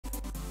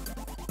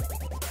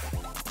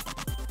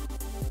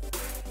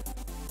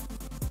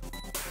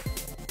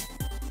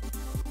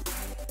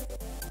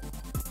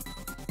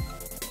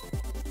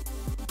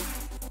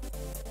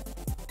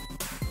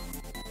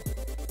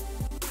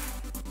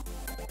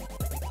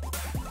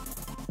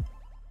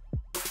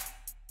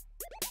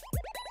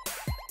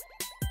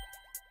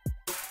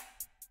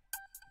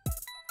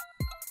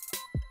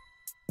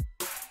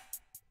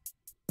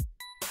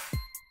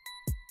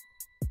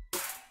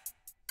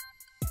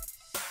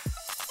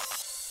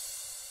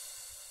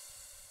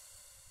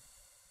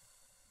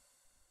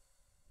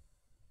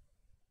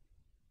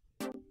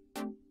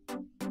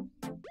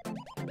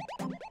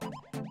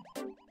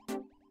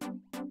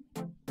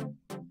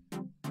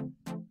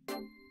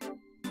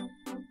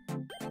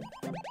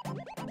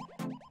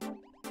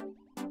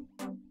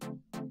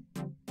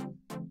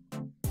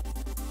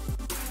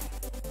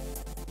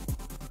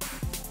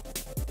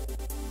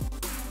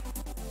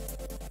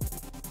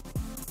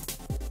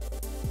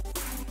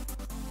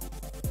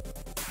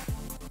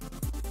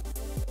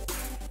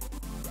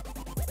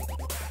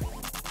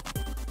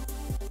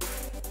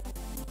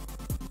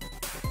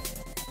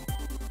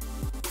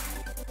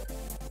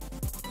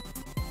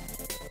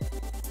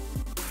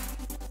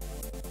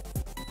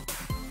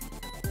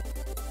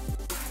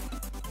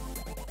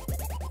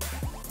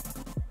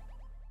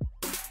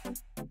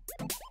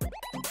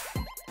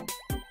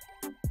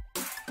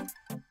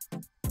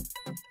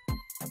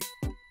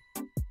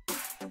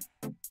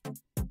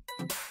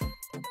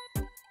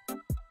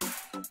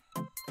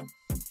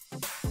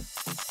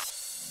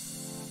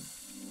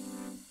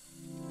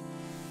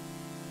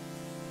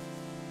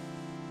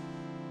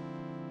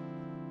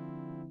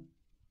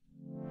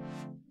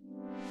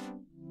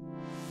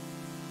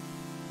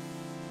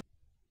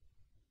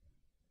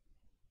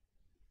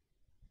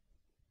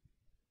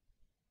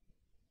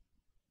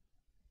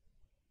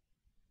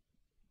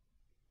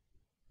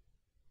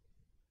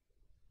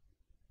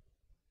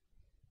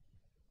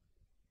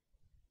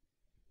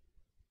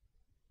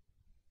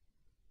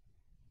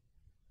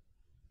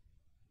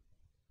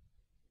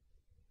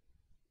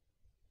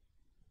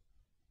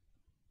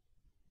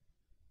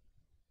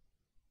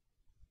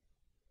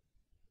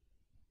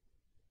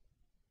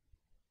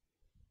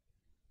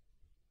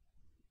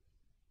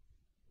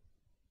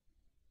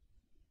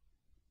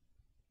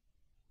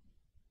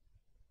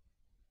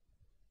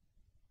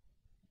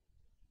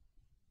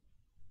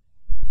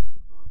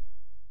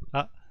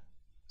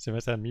すみ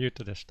ません、ミュー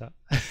トでした。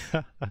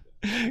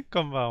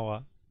こんばん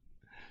は。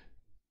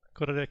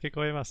これで聞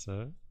こえます？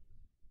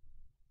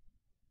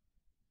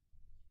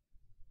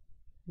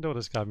どう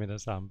ですか皆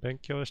さん、勉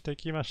強して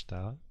きまし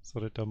た？そ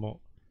れと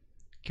も、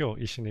今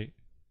日一緒に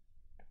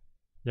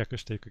訳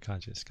していく感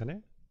じですか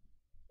ね？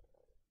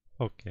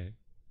 OK。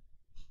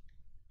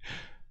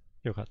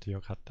よかった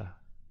よかった。ちょ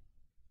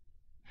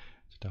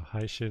っと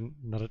配信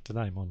慣れて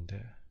ないもん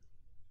で、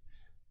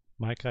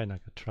毎回なん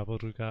かトラブ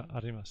ルがあ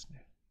ります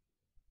ね。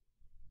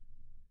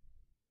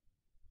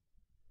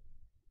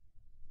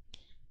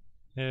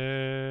今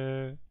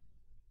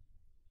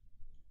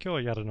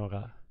日やるの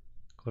が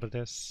これ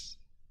です。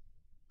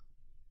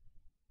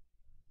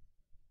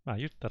まあ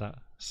言った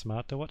らスマ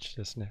ートウォッチ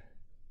ですね。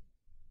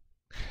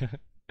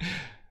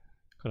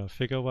この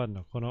フィギュア1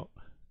のこの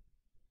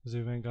図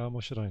面が面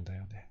白いんだ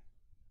よね。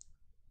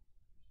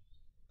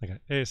なんか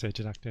衛星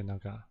じゃなくてなん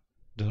か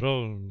ド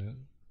ロー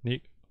ン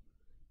に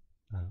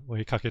追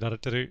いかけられ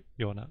てる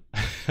ような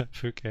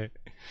風景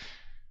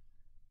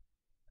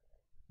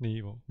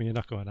にも見え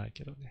なくはない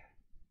けどね。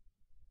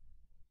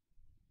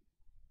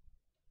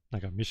な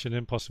んかミッション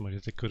インポッシブル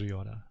出てくる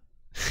ような。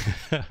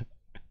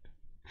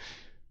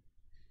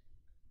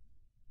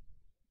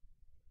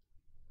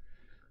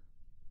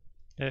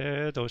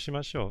どうし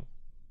ましょ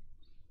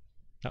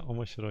う？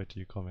面白いと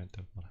いうコメン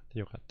トもらって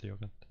よかったよ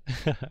かっ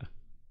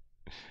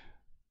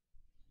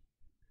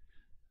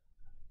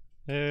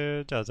た。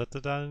じゃあ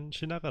雑談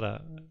しなが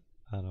ら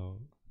あの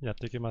やっ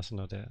ていきます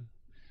ので、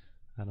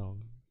あの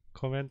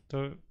コメン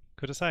ト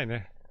ください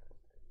ね。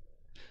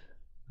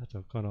あ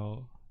とこ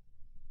の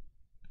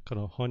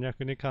翻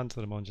訳に関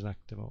するもんじゃな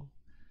くても、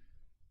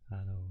あ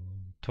の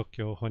特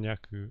許翻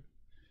訳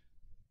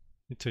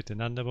について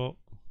何でも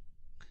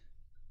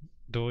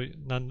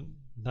何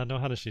の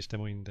話して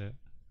もいいんで、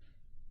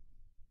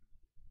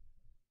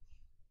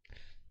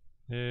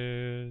じ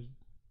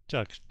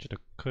ゃあちょっと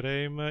ク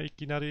レームい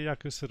きなり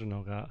訳する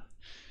のが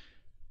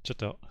ちょっ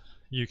と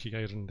勇気が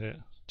いるんで、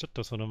ちょっ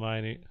とその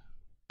前に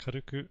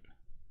軽く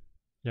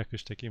訳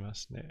してきま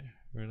すね。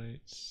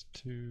relates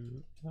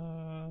to,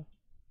 oh,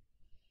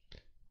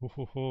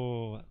 ho,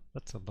 ho,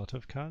 that's a lot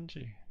of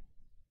kanji.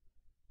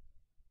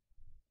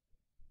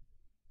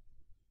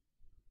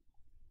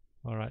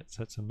 Alright,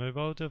 so it's a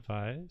mobile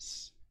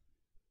device.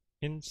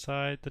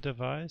 Inside the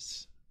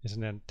device is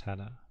an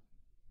antenna.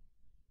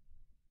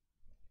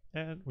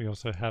 And we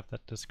also have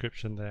that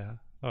description there.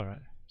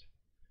 Alright.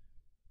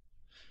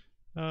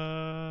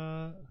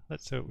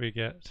 Let's see what we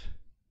get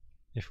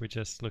if we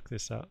just look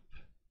this up.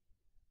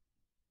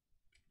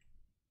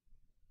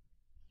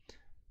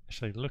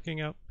 Actually,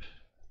 looking up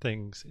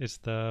things is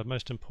the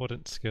most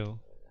important skill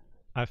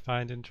I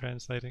find in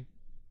translating.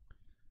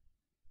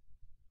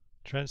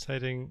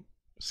 Translating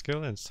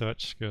skill and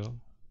search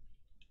skill.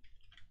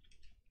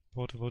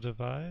 Portable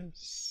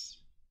device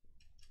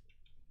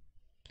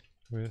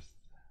with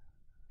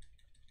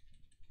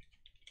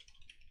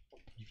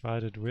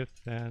provided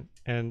with an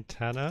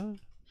antenna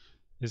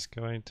is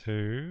going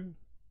to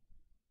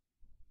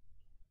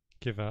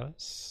give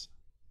us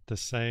the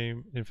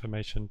same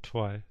information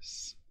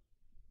twice.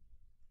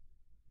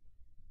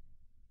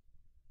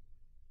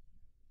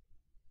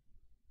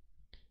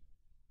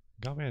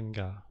 画面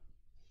が、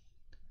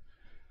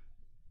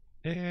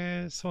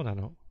そうな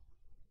の？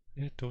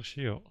どう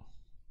しよ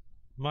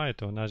う。前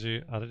と同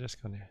じ、あれです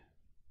かね。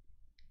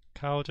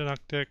顔じゃなく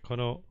て、こ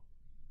の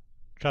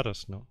カロ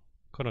スの、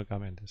この画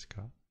面です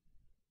か？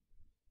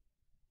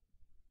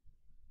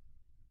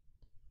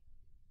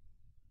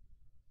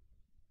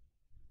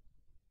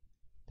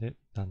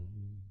な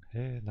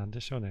んで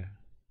しょうね。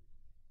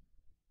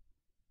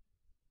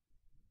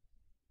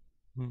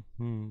うん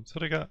うん。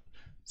それが、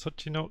そっ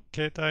ちの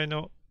携帯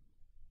の、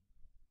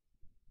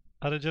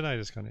あれじゃない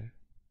ですかね。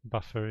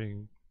バッファリン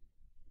グっ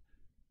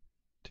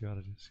ていうあ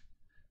れです。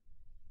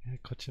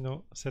こっち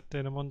の設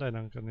定の問題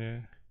なんか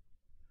ね。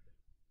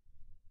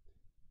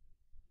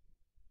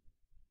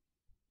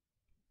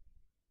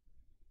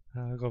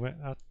ごめ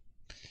ん。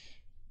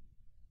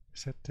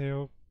設定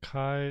を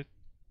変え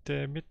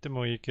てみて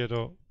もいいけ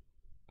ど、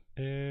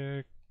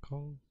えー、こ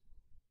ん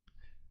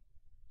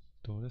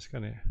どうです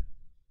かね。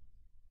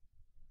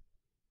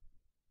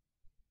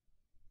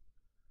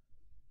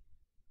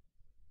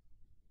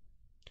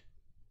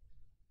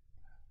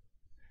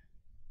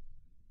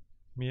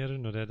見える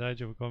ので大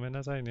丈夫。ごめん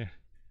なさいね。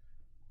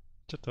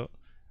ちょっと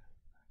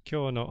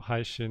今日の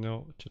配信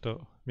をちょっ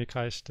と見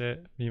返し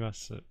てみま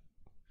す。こ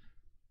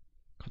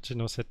っち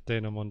の設定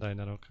の問題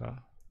なの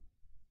か。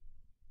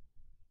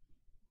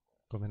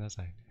ごめんな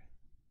さいね。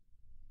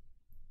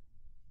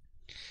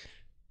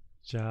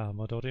じゃあ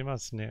戻りま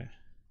すね。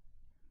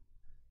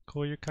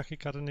こういう書き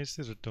方に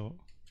すると、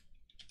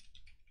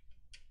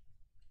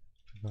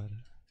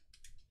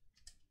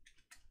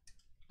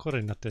こ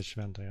れになってし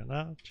まうんだよ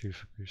な。重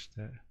複し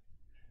て。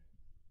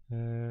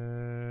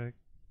Can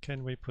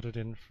we put it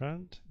in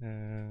front?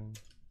 And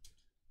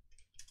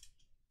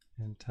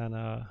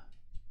antenna,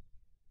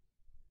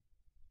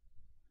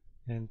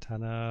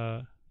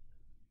 antenna,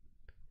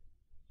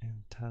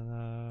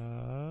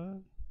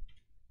 antenna,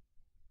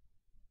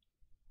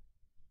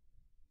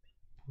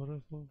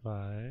 portable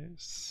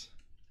device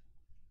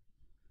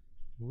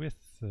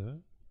with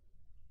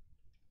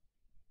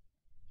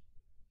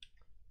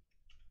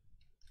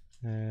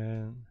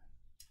an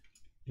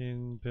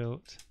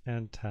inbuilt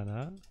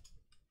antenna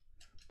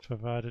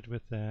provided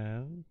with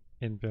an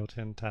inbuilt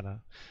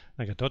antenna.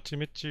 なんかどっち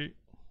みち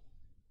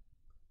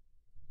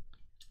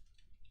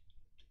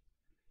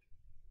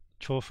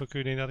重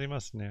複になりま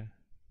すね。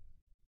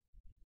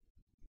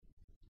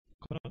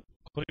こ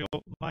れ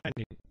を前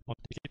に持っ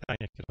てきたん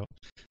やけど、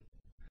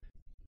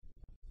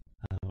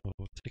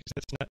適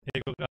切な英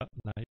語が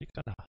ない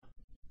かな。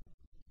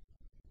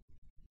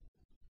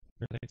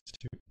relates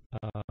to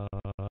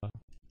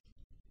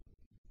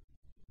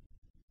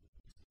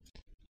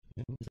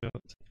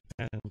inbuilt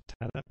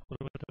antenna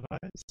portable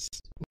device.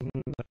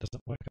 That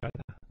doesn't work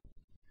either.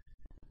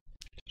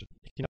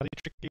 いきなりト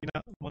リッキー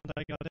な問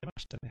題が出ま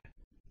したね。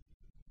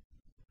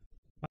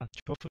まあ、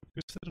重複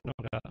するの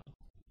が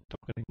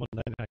特に問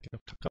題ないけど、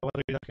関わ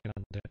るだけな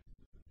んで、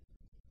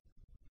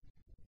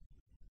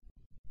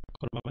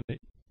このままに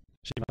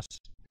しま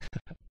す。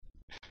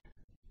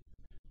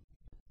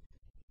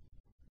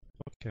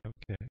OK,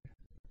 OK。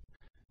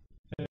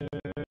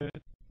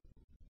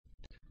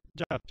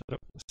じゃあ、ちょっ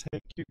と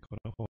請求項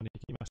の方に行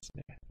きます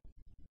ね。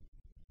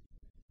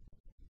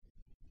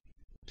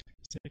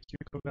請求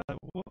項がち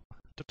ょ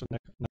っと長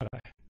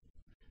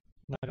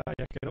い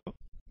やけど、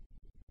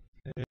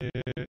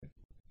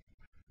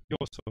要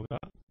素が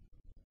は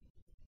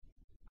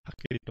っ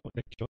きりと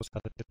列挙さ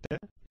れてて、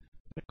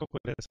でここ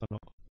でその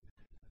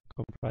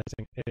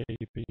comprising A,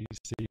 B,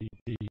 C,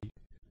 D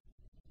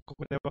こ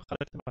こで分か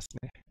れてます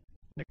ね。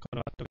で、こ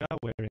の後が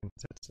wherein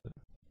説。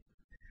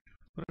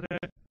これ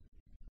で、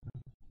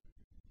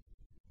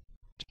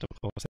ちょっと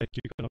こう請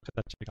求項の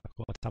形が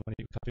こう頭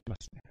に浮かびま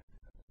すね。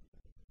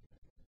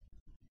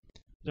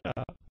じゃ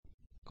あ、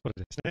これ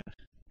ですね。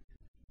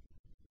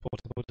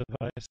portable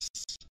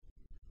device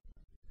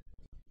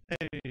A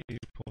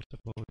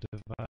portable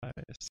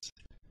device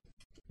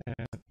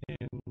and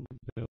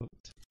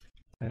inbuilt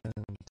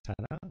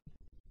antenna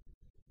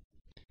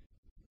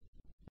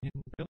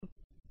inbuilt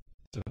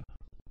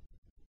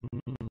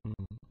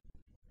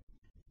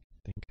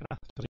でいいかな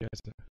とりあえ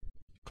ず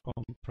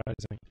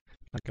comprising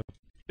なんか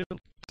built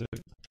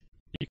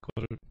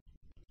equal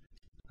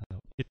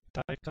一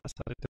体化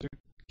されてる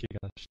気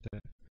がし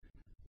て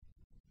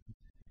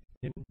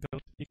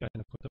inbuilt 以外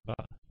の言葉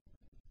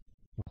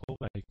の方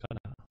がいいか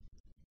な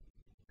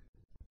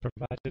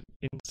provided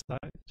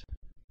inside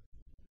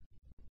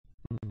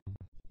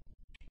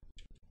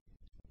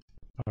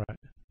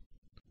alright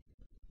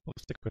we'll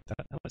stick with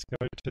that and let's go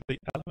to the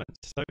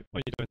elements. So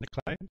when you're doing the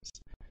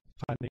claims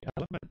find the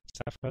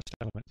elements. Our first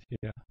element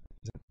here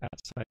is an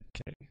outside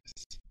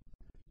case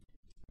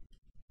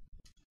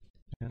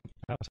and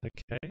outer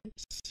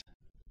case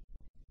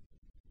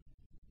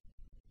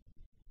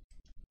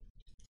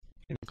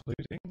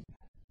including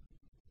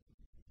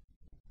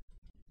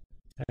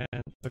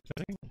and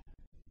opening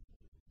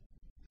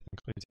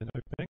includes an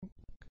opening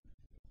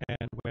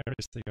and where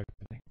is the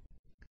opening?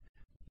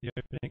 The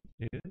opening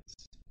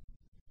is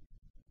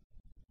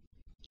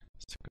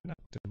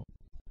Sukunaktumo.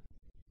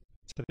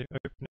 So the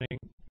opening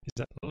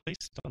is at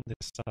least on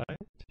this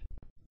side,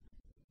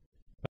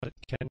 but it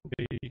can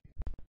be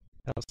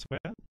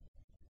elsewhere.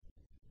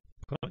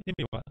 この意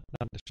味は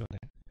何でしょうね。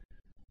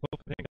オー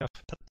プニングが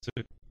2つ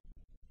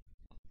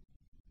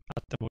あ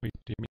ってもいい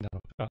という意味な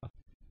のか、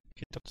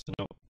1つ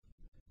のこ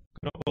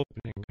のオープ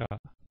ニングが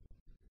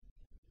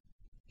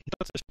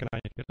1つしかな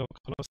いけど、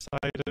このサ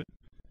イド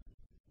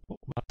を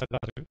またが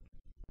る、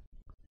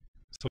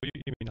そういう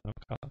意味なの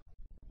か、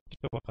ち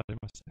ょっとわかり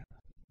ますね。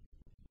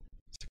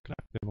少な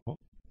くても、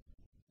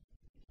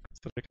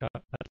それが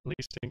at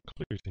least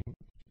including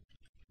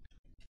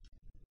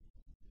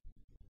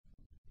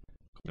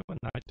これは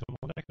ないと思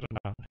うんだけど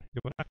な、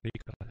言わなくていい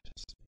からで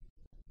す。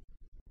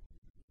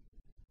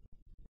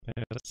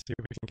Let's see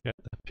if we can get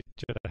the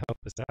picture to help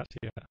us out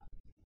here.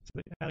 So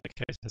the outer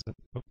case has an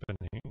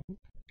opening.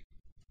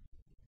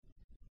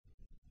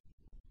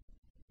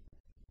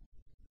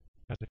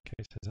 Outer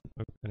case has an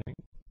opening.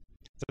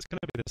 So it's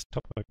going to be this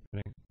top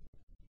opening.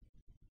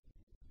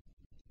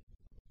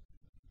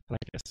 And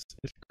I guess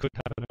it could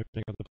have an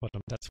opening on the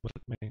bottom. That's what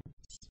it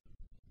means.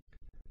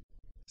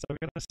 So we're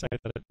going to say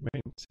that it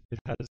means it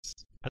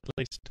has at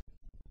least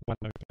one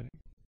opening.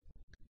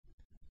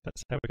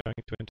 That's how we're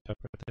going to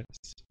interpret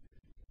this.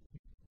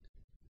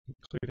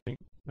 Including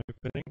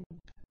opening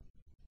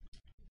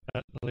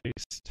at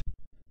least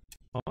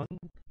on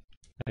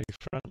a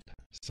front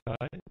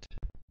side.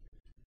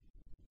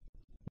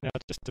 Now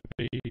just to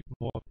be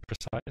more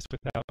precise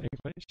with our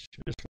English,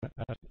 we're just going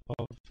to add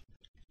of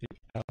the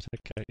outer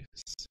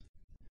case.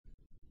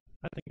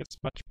 I think it's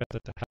much better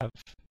to have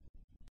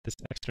this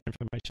extra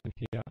information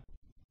here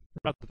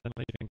rather than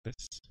leaving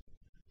this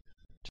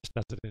just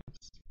as it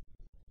is.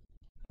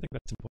 I think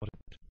that's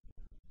important.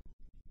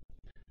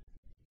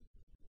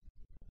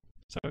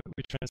 So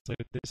we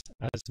translated this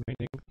as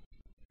meaning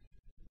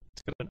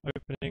it's got an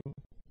opening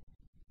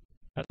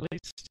at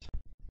least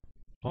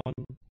on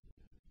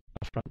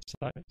a front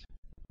side.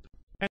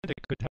 and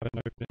it could have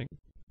an opening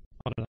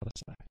on another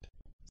side.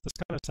 So it's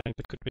kind of saying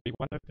there could be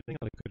one opening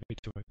or there could be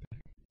two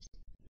openings.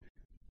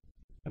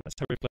 And that's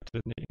how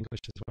reflected in the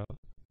English as well.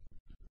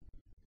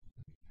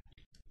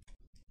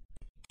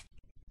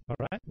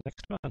 Alright,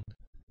 next one.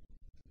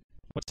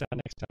 What's our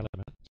next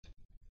element?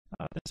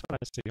 This one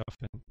I see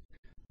often.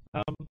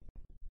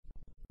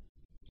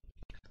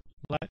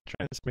 Light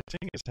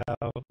transmitting is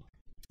how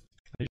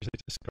I usually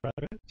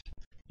describe it.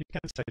 You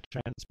can say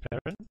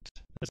transparent.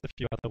 There's a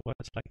few other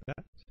words like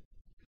that.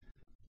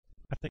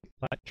 I think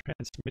light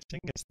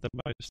transmitting is the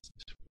most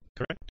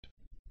correct.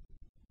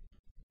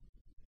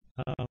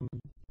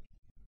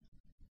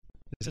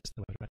 This is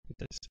the word, right?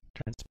 It is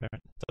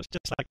transparent. So it's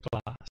just like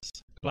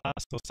glass.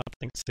 Glass or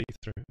something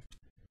see-through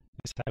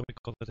is how we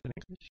call it in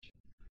English.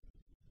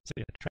 So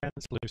yeah,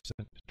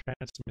 translucent,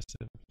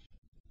 transmissive.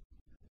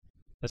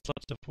 There's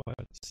lots of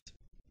words.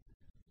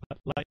 But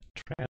light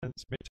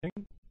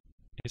transmitting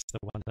is the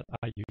one that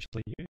I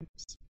usually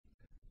use.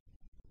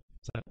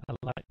 So a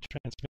light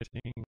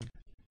transmitting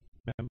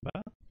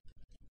member.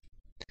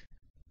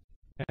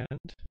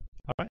 And,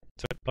 alright,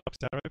 so it blocks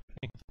our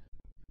opening.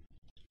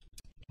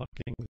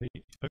 Blocking the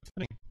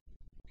opening.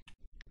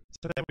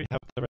 So there we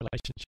have the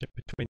relationship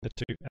between the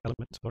two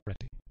elements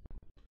already.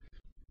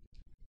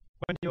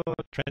 When you're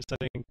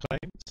translating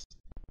claims,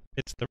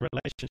 it's the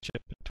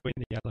relationship between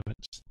the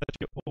elements that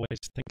you're always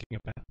thinking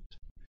about.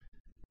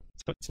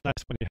 So it's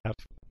nice when you have,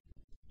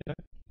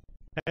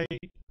 A,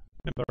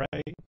 member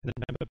A, and then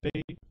member B,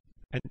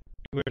 and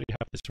you already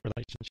have this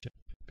relationship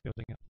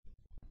building up.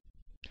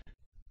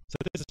 So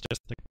this is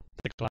just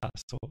the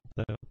glass or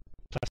the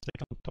plastic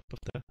on top of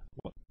the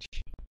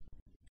watch.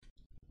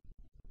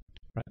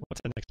 Right,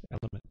 what's the next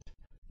element?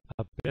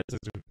 A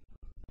bezel.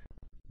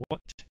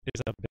 What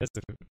is a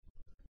bezel?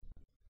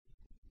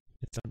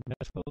 It's a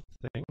metal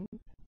thing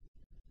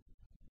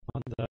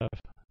on the,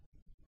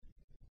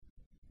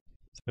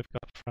 so we've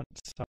got front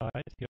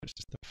side, here's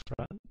just the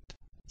front.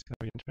 It's going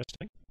to be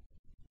interesting.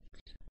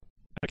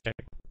 Okay,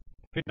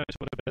 who knows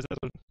what a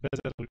bezel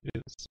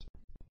is?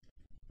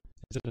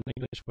 Is it an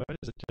English word?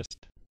 Is it just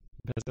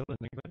bezel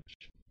in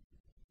English?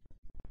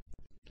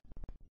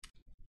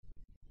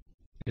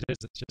 It is,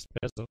 it's just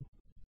bezel.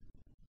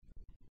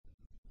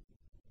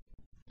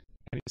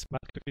 Any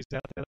smart cookies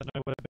out there that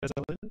know what a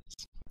bezel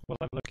is? While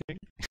I'm looking.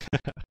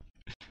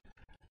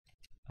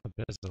 A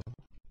bezel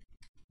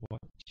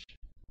watch.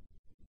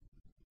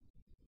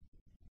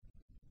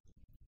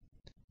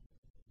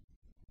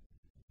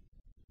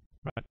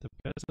 Right, the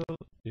bezel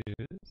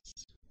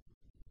is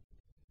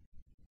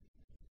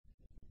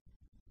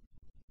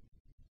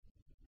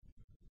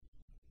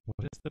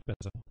what is the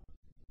bezel?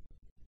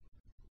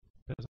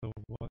 Bezel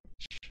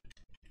watch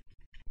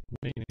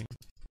meaning.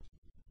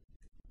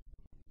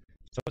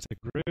 So it's a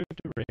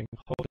grooved ring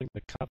holding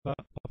the cover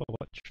of a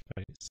watch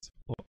face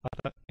or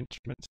other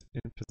instruments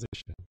in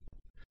position.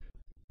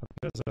 A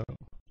bezel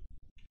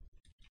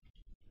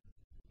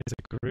is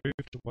a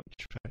grooved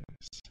watch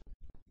face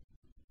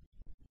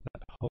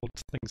that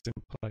holds things in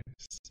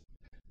place.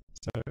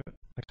 So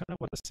I kind of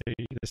want to see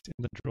this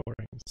in the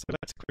drawing. So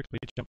let's quickly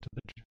jump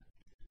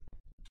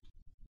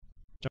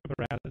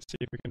around and see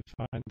if we can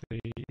find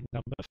the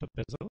number for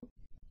bezel.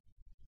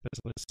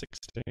 Bezel is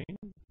 16.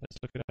 Let's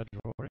look at our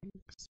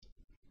drawings.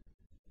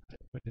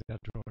 Where did our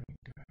drawing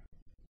go?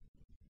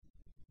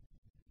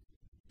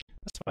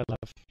 That's why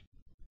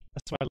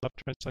I love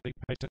translating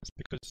patents,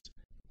 because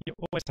you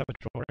always have a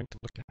drawing to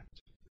look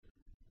at.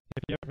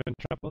 If you're ever in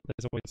trouble,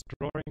 there's always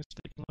drawings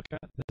that you can look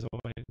at. There's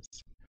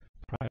always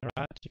prior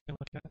art you can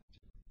look at.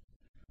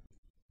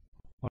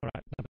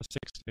 Alright, number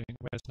 16.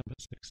 Where's number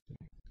 16?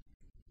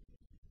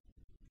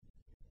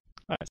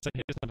 Alright, so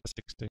here's number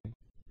 16.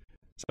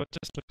 So it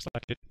just looks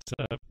like it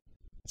sort of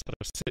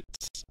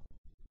sits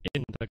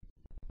in the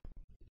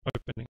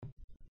opening.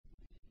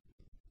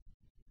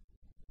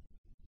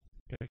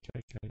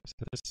 Okay,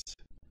 so this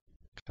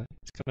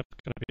it's going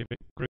to be a bit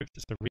grooved.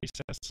 There's a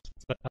recess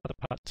that other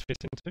parts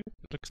fit into,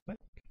 it looks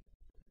like.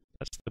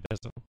 That's the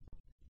bezel.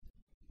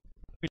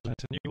 We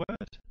learnt a new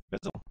word,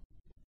 bezel.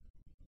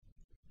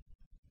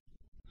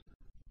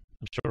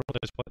 I'm sure all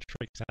those watch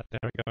freaks out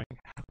there are going,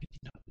 how can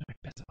you not know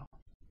bezel?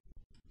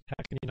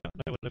 How can you not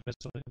know what a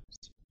bezel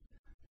is?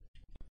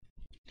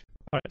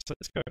 Alright, so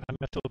let's go. A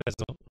metal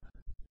bezel.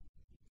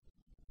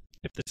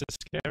 If this is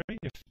scary,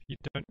 if you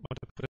don't want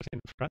to put it in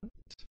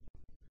front,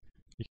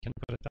 you can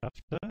put it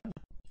after.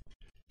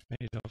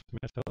 Made of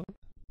metal.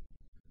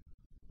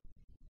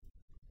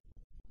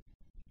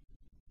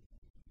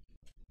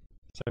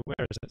 So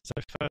where is it? So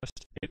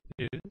first it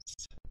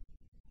is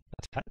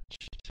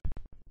attached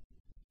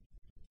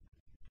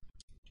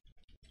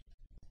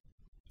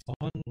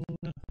on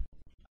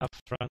a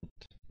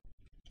front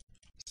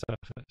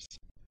surface.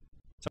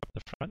 So up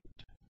the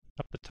front,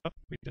 up the top,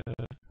 we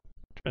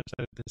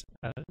translated this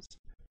as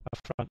a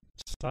front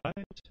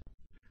side.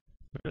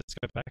 Let's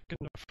go back in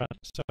the front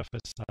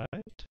surface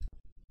side.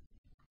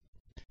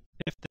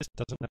 If this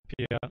doesn't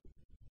appear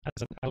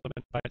as an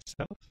element by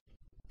itself,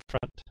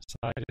 front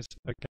side is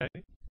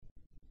okay.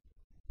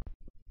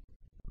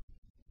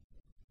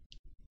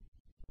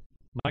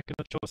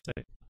 の調整。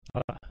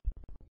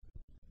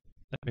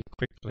Let me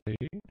quickly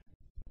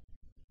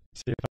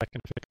see if I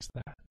can fix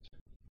that.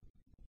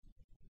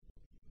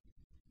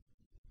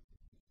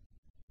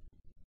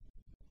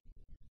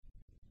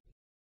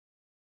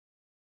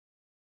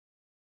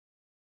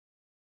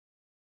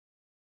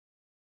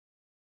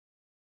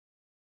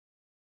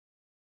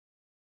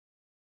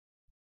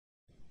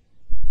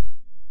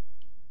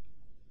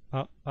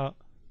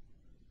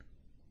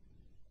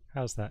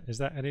 How's that? Is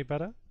that any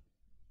better?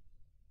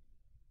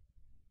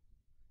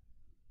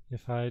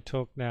 If I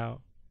talk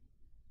now,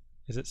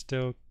 is it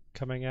still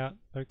coming out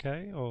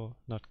okay or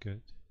not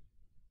good?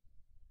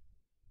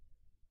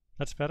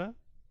 That's better?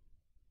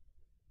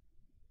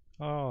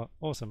 Oh,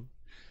 awesome.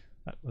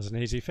 That was an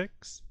easy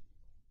fix.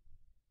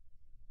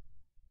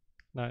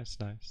 Nice,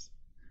 nice.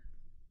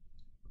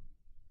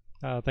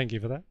 Thank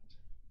you for that.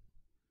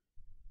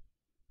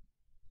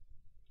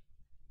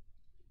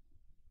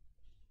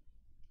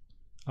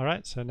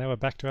 Alright, so now we're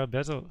back to our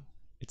bezel.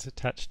 It's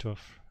attached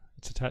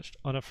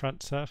on a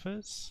front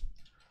surface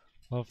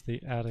of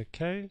the outer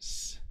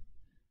case.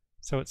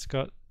 So it's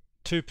got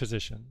two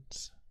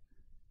positions.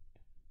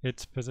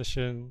 It's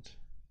positioned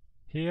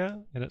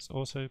here, and it's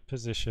also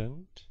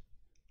positioned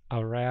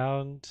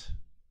around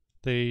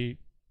the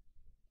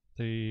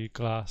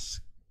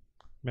glass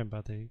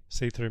member, the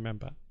see-through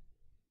member.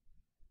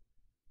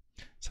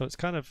 So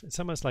it's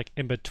almost like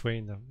in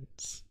between them.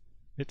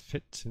 It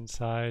fits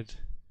inside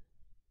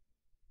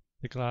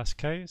the glass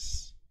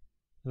case,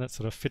 and that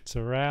sort of fits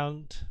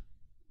around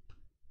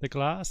the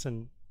glass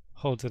and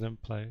holds it in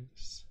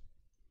place.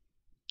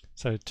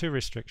 So two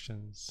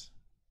restrictions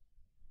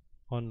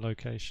on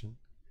location.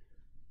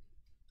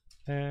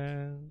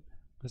 And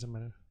doesn't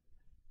matter.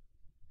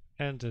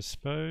 And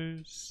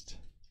disposed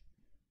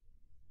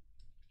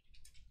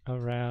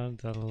around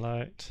the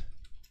light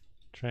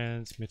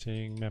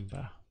transmitting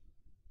member.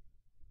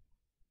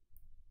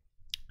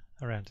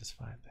 Around is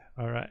fine there.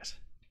 Alright.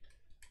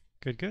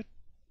 Good, good.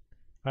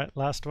 Alright,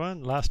 last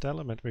one, last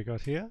element we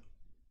got here.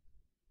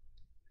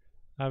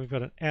 We've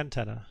got an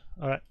antenna.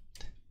 Alright.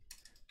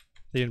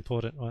 The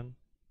important one.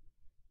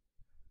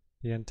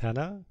 The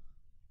antenna.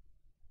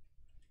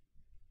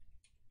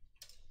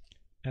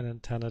 An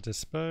antenna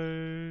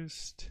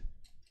disposed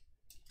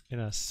in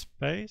a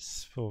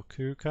space for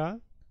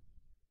kukan.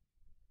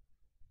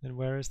 And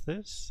where is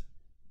this?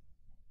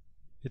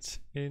 It's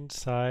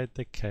inside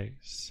the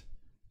case.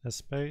 A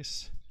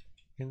space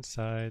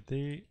inside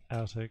the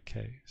outer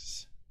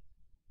case.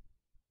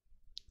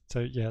 So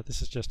yeah,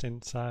 this is just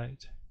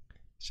inside.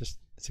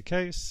 It's a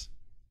case.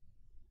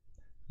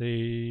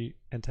 The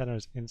antenna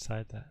is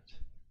inside that.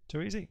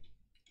 Too easy.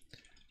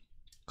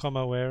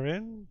 Comma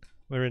wherein.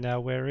 We're in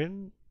our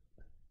wherein.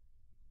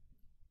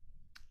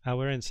 Our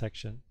wherein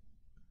section.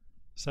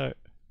 So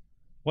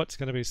what's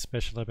going to be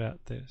special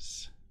about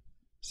this?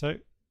 So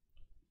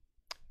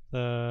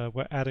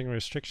we're adding a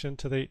restriction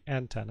to the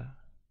antenna.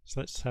 So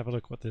let's have a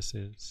look what this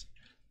is.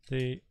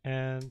 The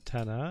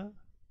antenna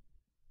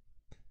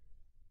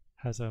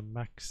has a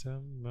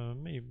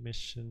maximum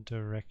emission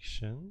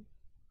direction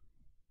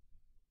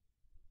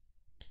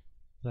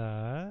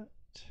that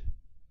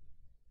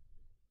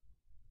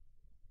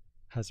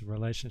has a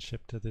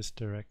relationship to this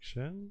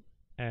direction,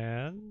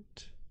 and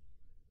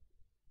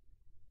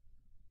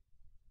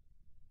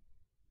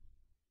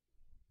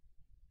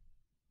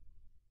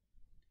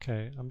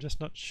okay, I'm just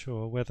not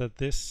sure whether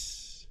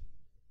this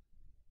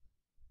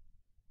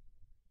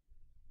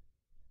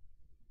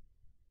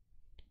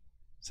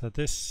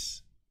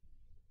this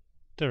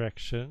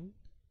direction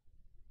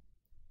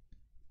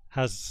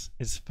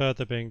is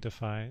further being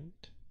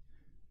defined.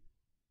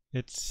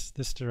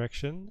 This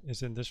direction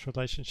is in this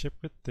relationship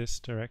with this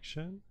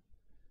direction,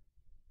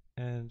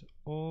 and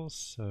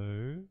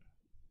also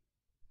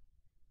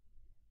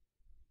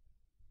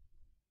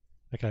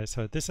okay,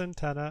 so this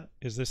antenna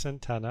is this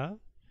antenna.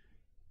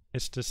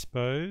 It's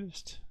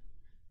disposed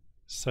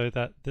so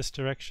that this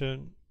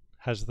direction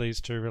has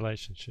these two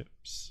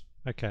relationships.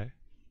 Okay,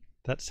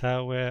 that's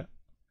how we're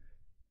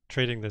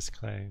treating this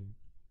claim.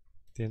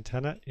 The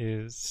antenna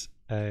is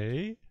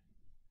a,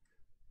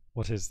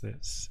 what is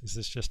this? Is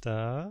this just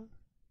a,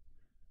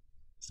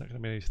 it's not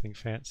going to be anything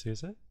fancy,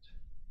 is it?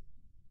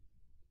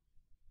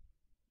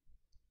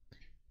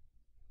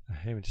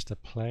 Just a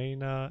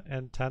planar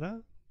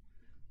antenna?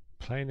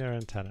 Planar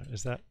antenna,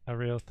 is that a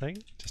real thing?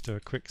 Just do a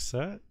quick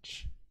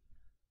search.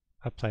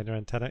 A planar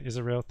antenna is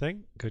a real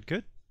thing. Good,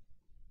 good.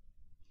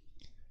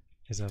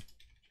 Is a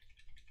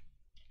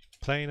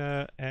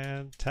planar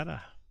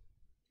antenna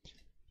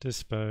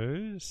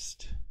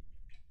disposed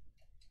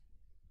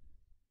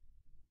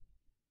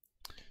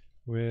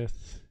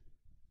with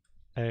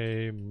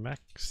a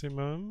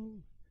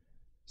maximum.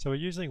 So we're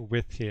using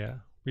width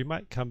here. We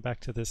might come back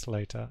to this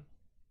later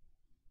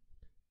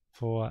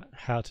for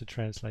how to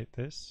translate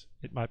this.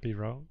 It might be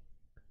wrong.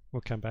 We'll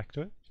come back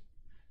to it.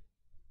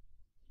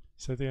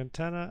 So the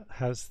antenna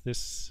has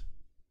this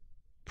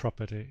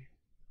property,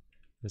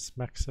 this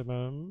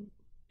maximum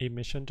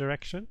emission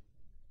direction.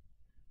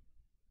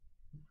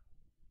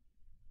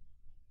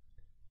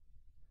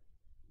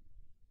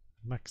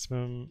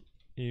 maximum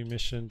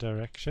emission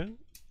direction.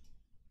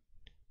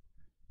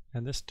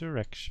 And this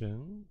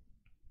direction,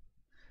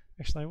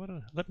 actually,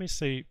 let me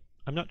see.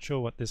 I'm not sure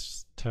what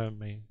this term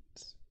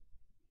means.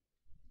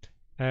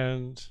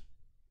 And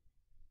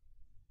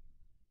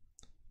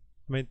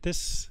I mean,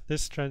 this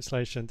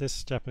translation,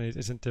 this Japanese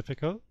isn't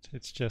difficult.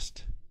 It's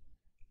just,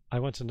 I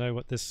want to know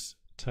what this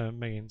term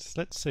means.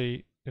 Let's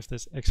see if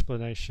this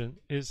explanation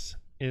is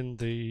in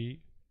the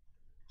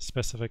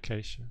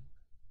specification.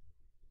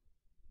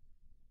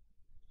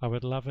 I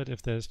would love it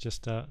if there's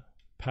just a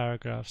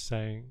paragraph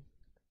saying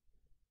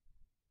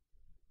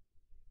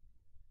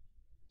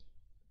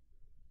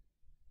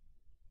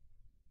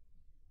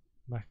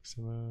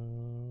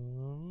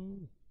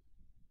maximum.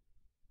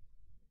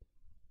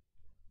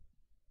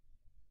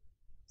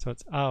 So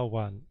it's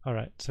R1.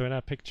 Alright, so in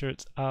our picture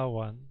it's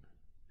R1.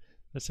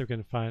 Let's see if we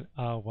can find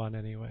R1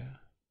 anywhere.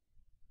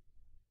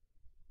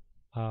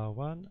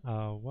 R1,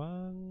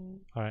 R1.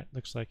 Alright,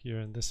 looks like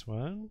you're in this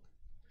one.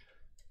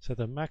 So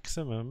the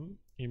maximum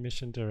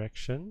emission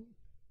direction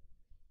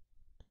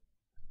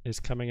is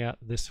coming out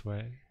this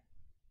way.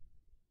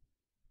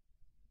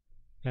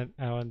 And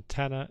our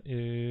antenna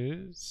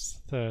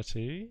is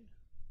 30.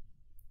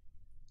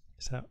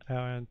 So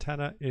our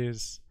antenna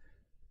is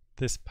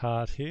this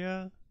part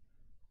here,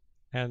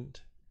 and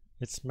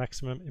its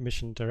maximum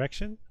emission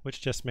direction,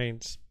 which just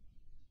means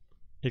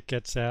it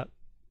gets out,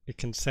 it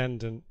can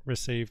send and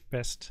receive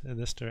best in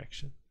this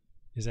direction,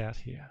 is out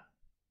here.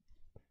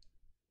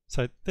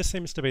 So this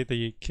seems to be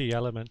the key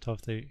element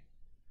of the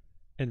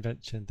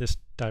invention, this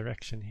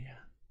direction here.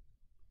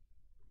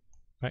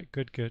 Right,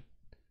 good, good.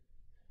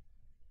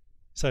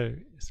 So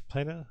it's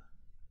planar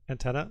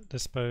antenna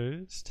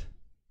disposed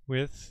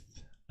with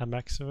a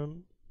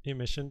maximum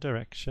emission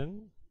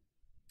direction.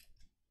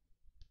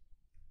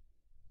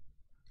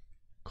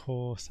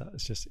 Course that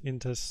is just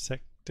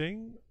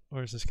intersecting,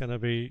 or is this going to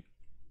be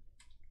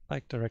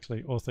like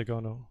directly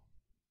orthogonal?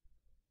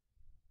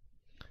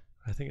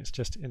 I think it's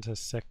just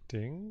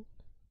intersecting.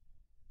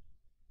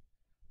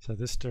 So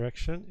this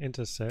direction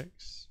intersecting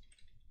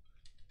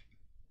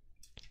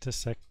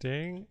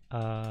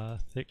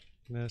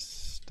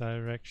thickness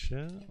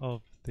direction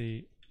of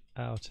the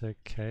outer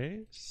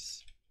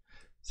case.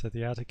 So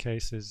the outer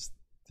case is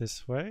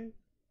this way,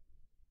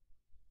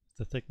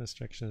 the thickness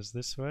direction is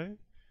this way,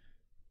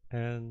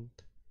 and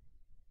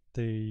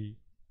the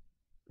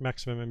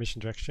maximum emission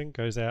direction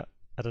goes out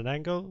at an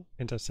angle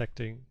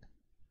intersecting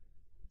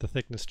the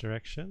thickness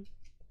direction.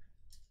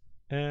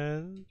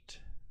 And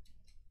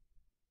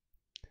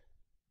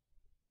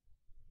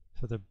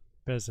so the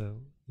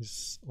bezel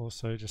is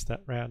also just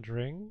that round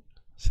ring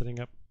sitting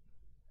up.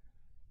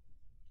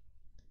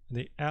 And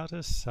the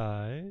outer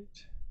side,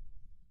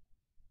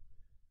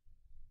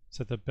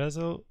 so the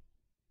bezel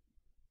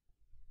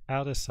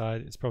outer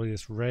side is probably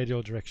this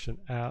radial direction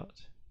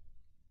out.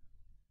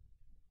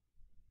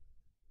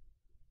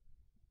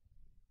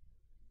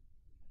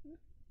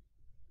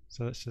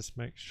 So let's just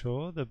make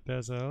sure the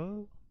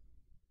bezel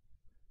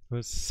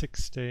was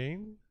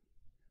 16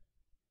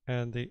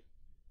 and the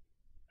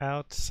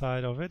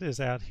outside of it is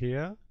out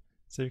here.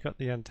 So you've got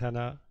the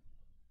antenna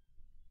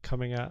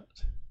coming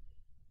out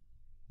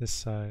this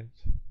side.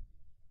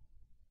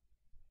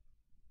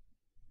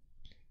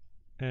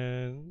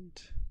 And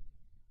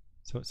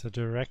so it's a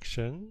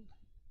direction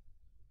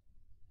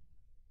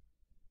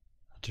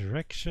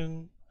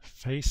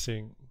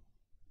facing.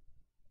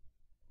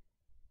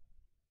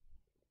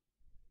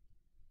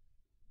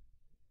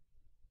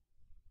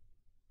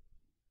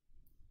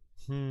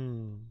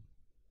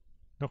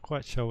 Not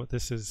quite sure what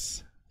this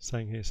is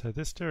saying here. So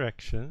this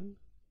direction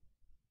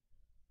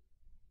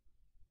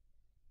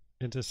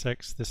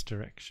intersects this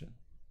direction.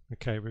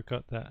 Okay, we've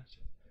got that.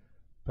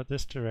 But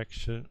this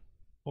direction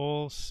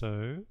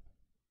also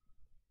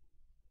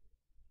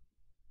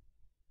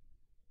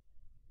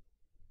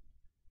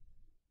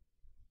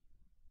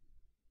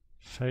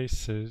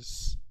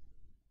faces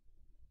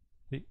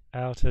the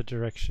outer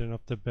direction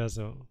of the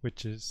bezel,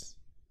 which is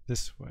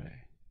this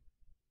way.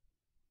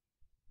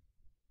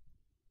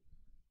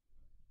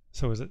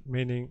 So is it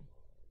meaning,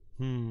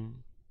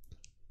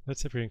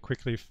 let's see if we can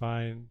quickly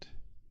find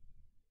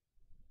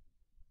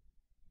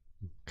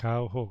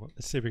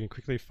let's see if we can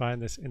quickly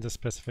find this in the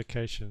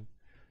specification.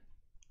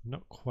 I'm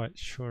not quite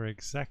sure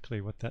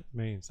exactly what that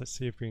means. Let's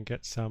see if we can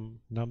get some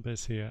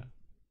numbers here.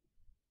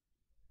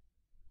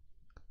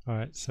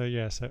 Alright, so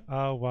yeah, so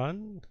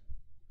R1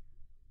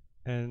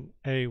 and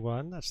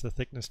A1, that's the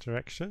thickness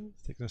direction.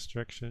 Thickness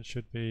direction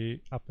should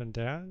be up and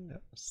down.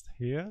 That's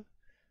here.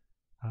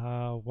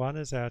 R1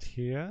 is out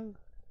here.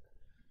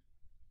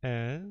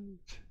 And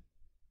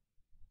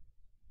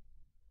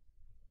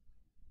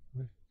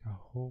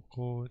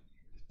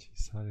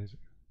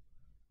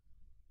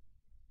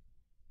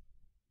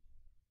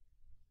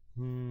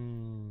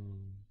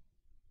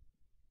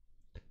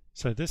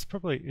so this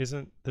probably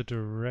isn't the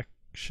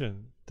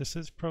direction. This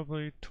is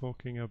probably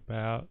talking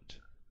about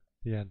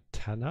the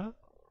antenna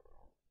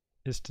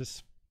is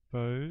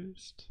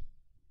disposed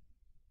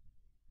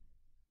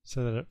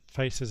so that it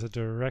faces a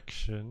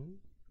direction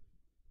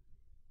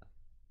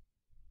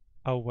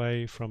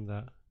away from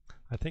the.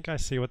 I think I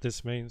see what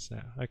this means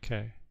now.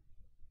 Okay.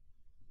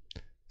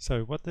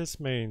 So what this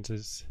means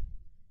is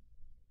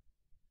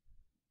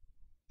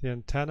the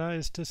antenna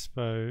is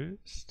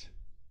disposed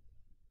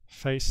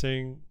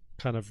facing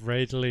kind of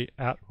radially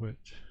outward.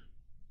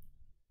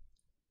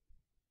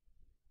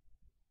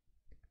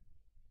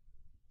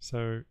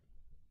 So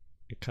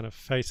it kind of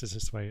faces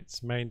this way.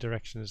 Its main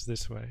direction is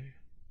this way.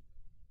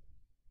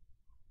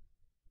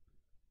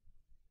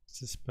 It's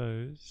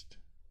disposed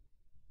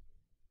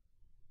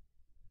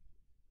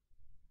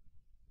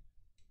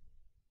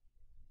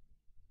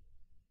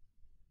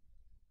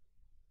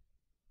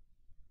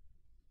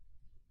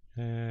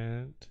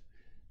and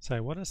so I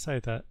want to say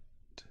that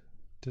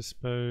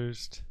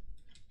disposed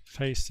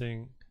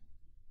facing,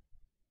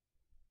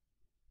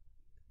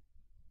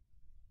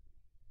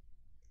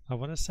 I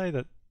want to say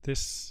that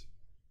this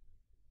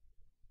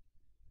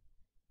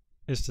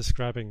is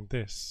describing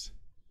this,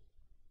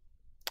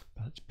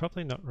 but it's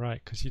probably not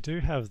right, because you do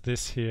have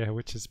this here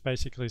which is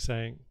basically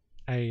saying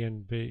A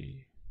and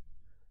B,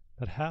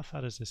 but how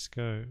far does this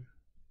go?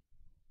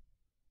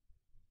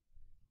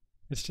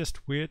 It's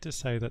just weird to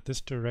say that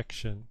this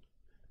direction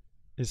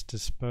is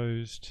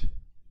disposed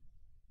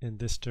in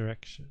this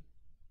direction.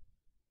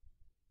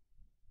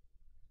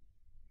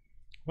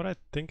 What I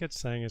think it's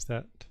saying is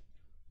that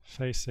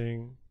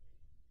facing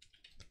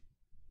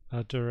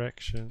a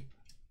direction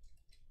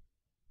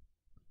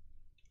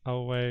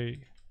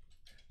away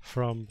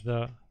from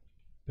the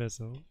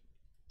bezel.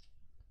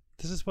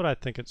 This is what I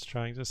think it's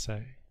trying to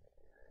say.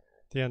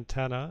 The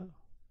antenna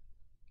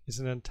is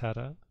an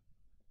antenna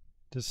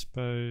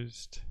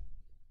disposed.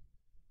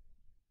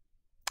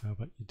 Oh,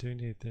 but you do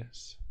need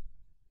this.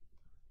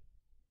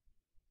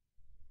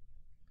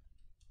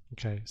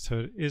 Okay, so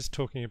it is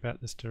talking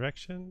about this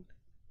direction,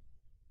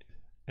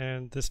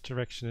 and this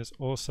direction is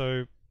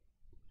also,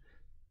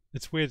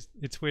 it's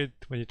weird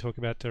when you talk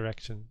about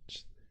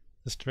directions.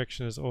 This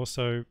direction is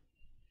also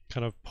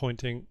kind of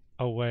pointing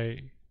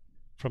away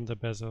from the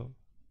bezel.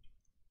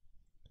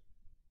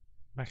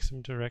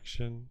 Maximum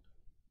direction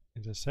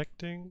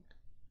intersecting,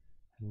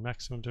 and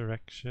maximum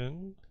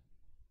direction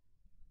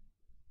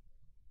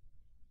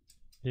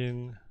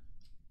in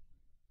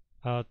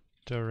a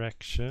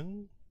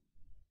direction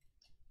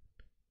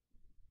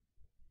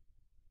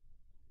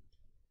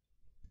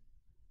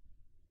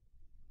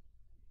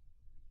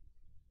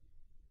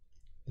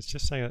it's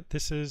just saying that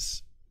this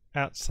is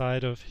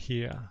outside of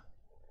here,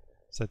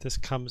 so this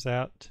comes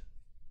out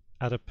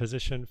at a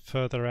position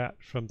further out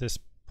from this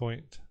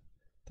point.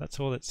 That's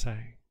all it's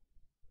saying.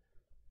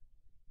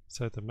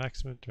 So the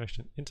maximum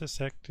direction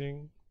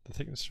intersecting the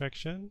thickness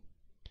direction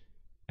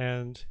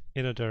and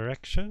in a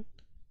direction.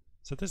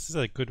 So this is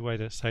a good way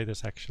to say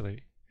this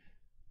actually.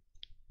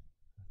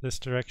 This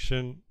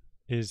direction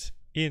is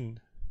in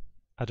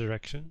a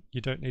direction.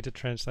 You don't need to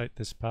translate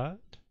this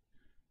part.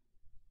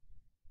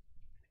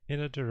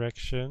 In a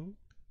direction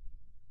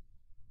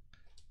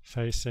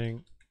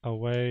facing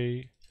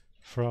away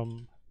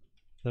from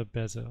the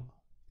bezel.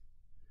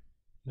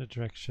 In a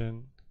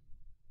direction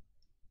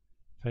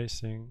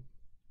facing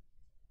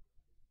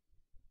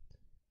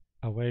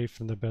away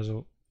from the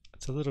bezel.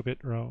 It's a little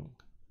bit wrong.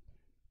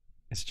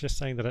 It's just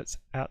saying that it's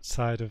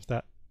outside of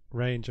that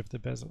range of the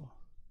bezel.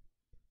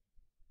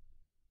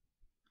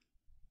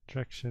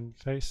 Direction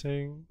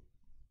facing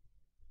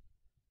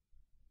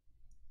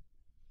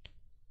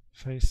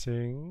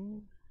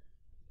in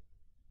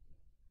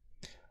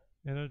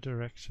a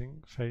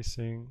direction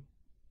facing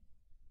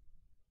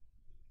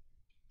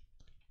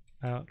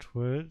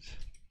outward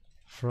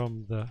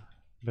from the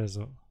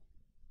bezel.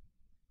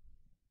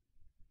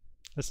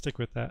 Let's stick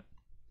with that.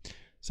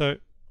 So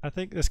I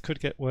think this could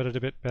get worded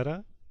a bit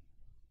better,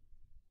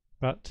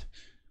 but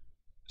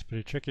it's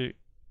pretty tricky,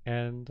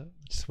 and I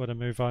just want to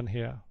move on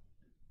here.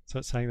 So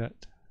it's saying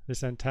that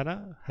this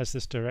antenna has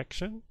this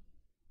direction,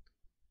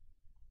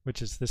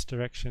 which is this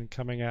direction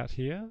coming out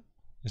here.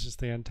 This is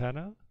the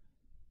antenna.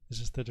 This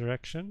is the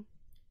direction.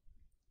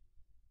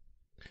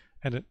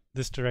 And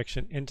this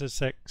direction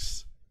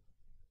intersects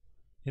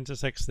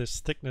this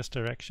thickness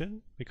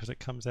direction because it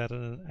comes out at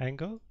an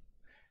angle.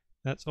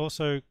 That's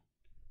also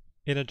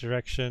in a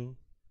direction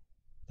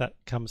that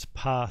comes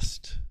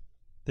past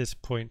this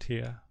point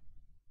here.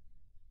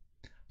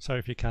 Sorry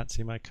if you can't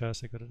see my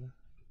cursor good enough.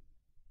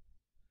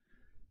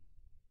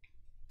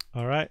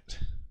 Alright.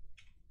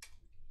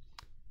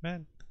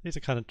 Man, these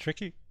are kind of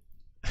tricky.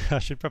 I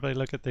should probably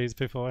look at these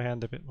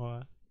beforehand a bit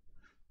more.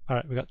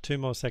 Alright, we've got two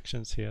more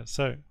sections here.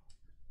 So,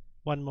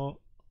 one more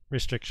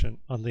restriction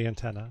on the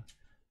antenna.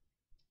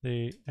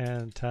 The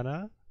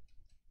antenna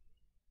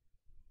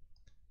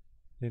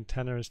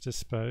is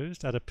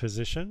disposed at a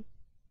position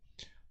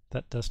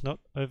that does not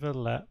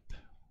overlap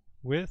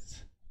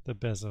with the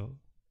bezel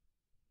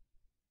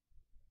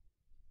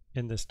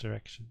in this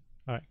direction.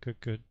 Alright,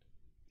 good.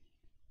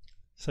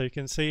 So you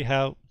can see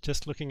how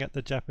just looking at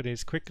the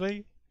Japanese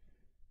quickly,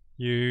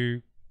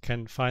 you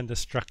can find the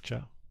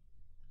structure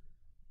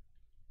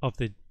of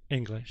the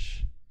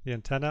English. The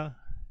antenna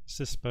is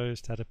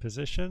disposed at a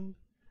position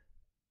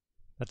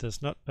that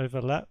does not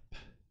overlap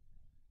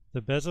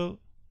the bezel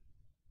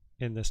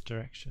in this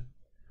direction.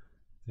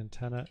 The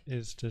antenna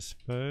is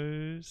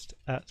disposed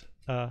at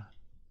a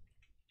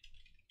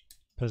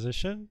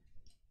position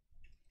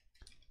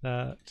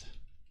that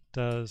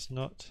does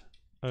not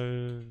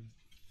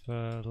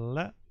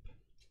overlap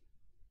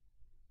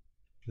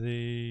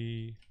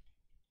the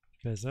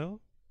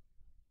bezel.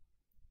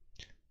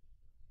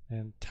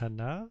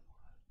 Antenna.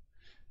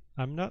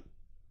 I'm not.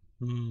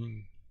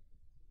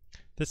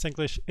 This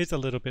English is a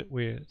little bit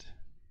weird.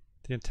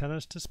 The antenna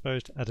is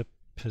disposed at a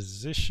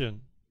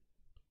position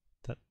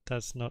that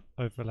does not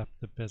overlap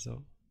the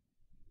bezel.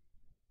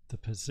 The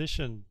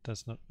position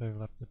does not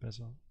overlap the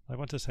bezel. I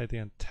want to say the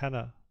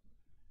antenna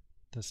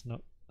does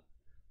not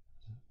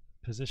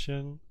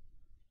position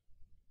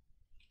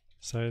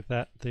so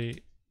that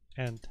the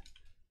end.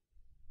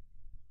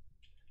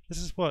 This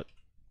is what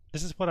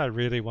I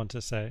really want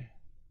to say.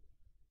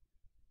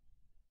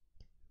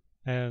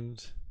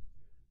 And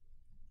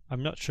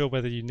I'm not sure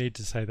whether you need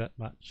to say that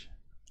much.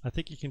 I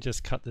think you can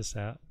just cut this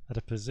out at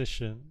a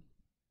position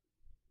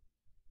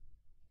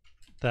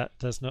that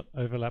does not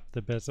overlap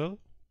the bezel.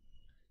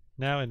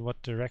 Now in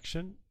what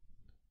direction?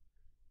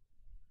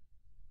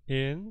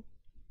 In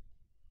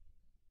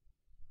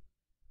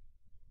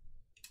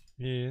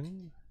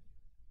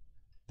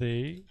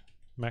the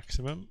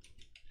maximum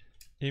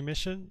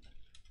emission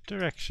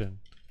direction.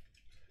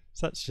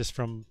 So that's just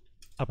from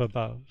up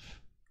above.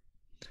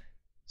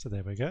 So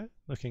there we go,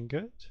 looking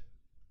good.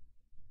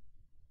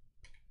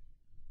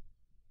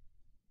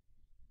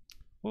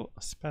 Oh,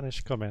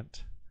 Spanish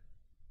comment.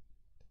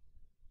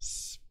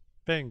 ス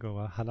ペイン語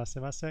は話せ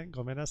ません。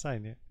ごめんなさ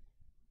いね。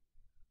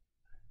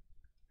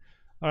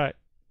Alright,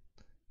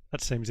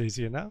 that seems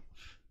easy enough.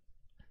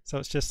 So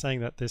it's just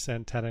saying that this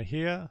antenna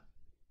here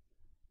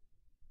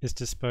is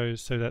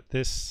disposed so that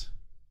this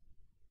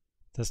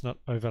does not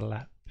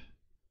overlap.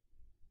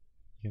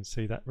 You can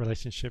see that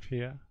relationship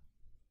here.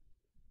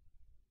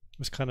 It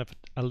was kind of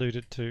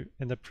alluded to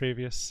in the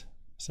previous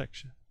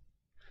section.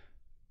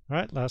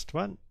 Alright, last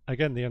one.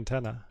 Again, the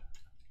antenna.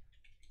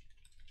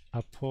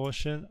 A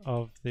portion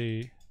of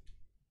the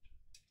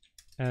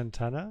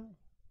antenna,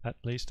 at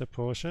least a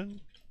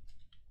portion,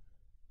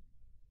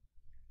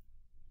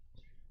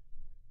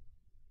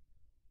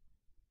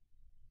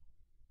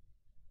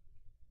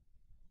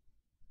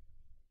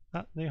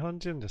日本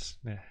人です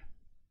ね。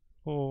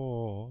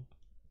おー。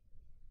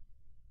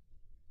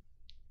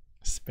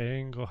スペ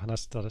イン語を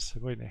話せたらす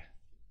ごいね。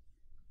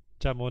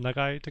じゃあもう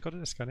長いってこと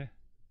ですかね。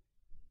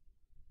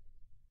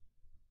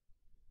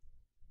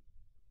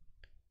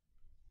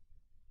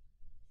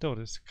どう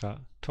ですか？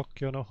特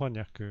許の翻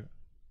訳。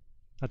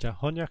じゃあ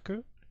翻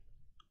訳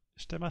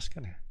してます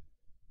かね。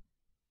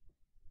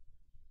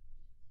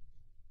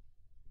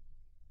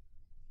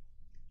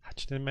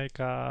8年目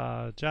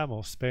か。じゃあも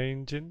うスペイ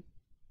ン人っ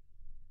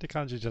て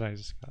感じじゃないで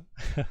すか。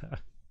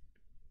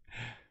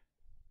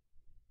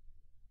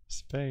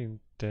スペインっ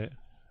て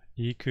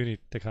いい国っ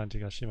て感じ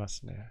がしま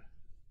すね。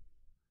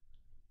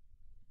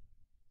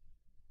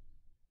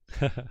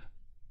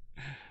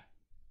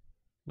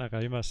なん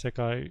か今世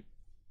界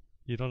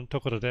いろんなと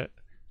ころで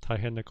大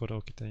変なこ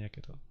と起きてるんや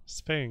けど、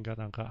スペインが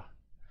なんか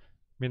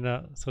みん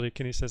なそれ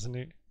気にせず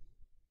に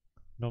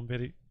のんび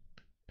り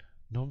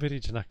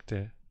じゃなく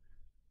て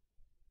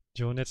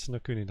情熱の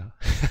国な。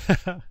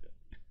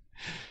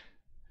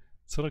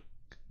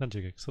なんて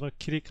いうか、その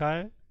切り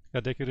替え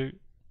ができる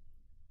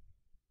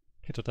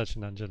人たち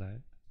なんじゃな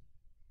い？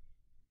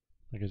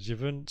なんか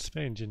ス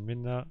ペイン人み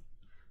んな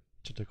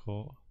ちょっと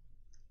こ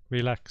う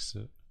リラック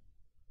ス、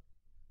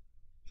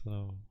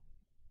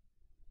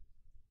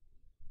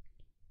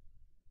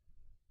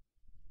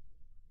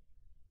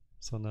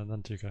そんなな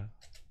んていうか、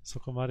そ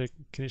こまで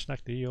気にしな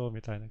くていいよ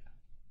みたいな。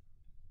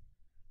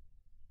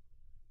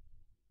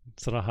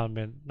その反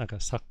面、なんか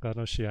サッカー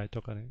の試合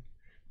とかに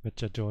めっ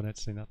ちゃ情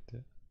熱になっ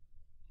て。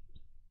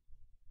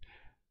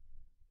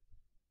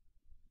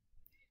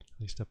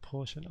At least a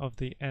portion of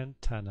the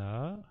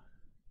antenna.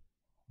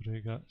 What do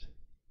we got?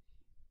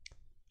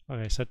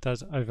 Okay, so it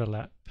does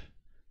overlap.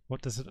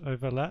 What does it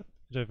overlap?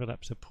 It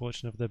overlaps a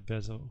portion of the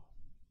bezel.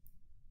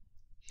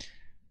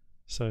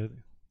 So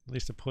at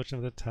least a portion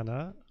of the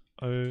antenna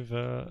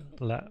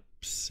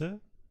overlaps. So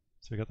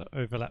we got the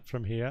overlap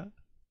from here.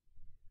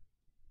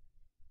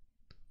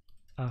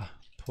 A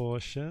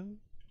portion.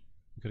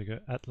 We've got to go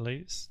at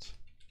least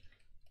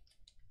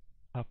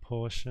a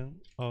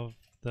portion of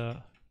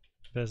the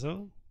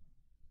bezel.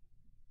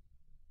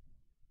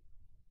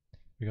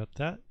 We got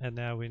that, and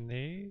now we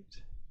need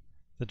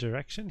the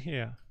direction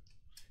here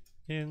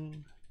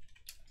in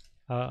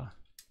a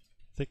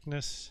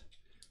thickness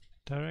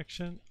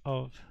direction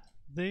of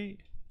the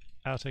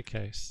outer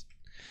case.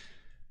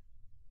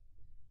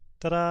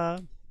 ただ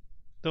ー、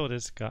どうで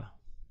すか？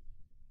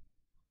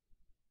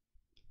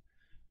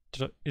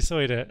ちょっと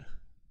急いで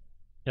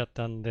やっ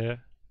たんで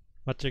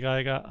間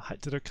違いが入っ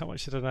てるかも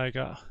しれない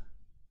が、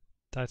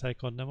だいたい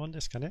こんなもんで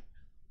すかね。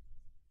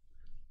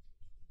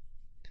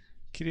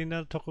気にな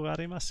るところあ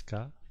ります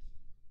か？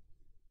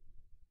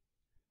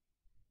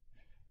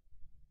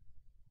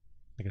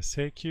なんか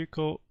請求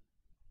項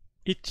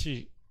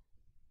1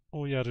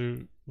をや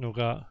るの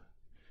が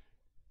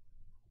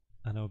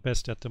ベ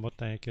ストだと思っ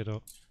たんやけ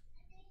ど。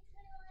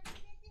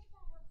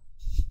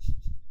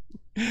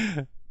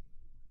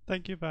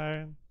Thank you,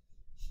 Byron.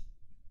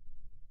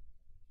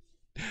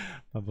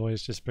 My boy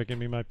is just bringing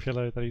me my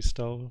pillow that he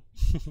stole.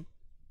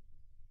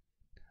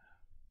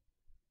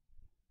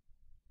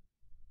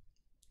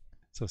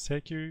 そう、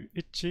請求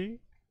一致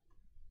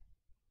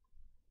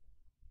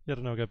や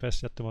るのがベ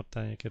ストだと思っ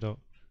たんやけど、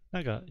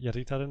なんかや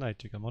り足りない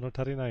というか物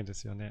足りないんで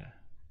すよね。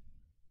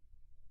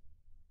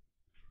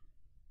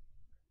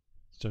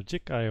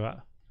次回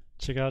は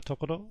違うと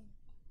ころ、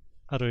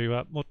あるい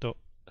はもっと、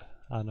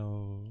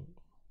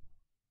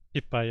い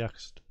っぱい訳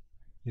すと。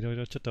いろい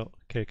ろちょっと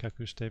計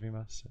画してみ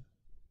ます。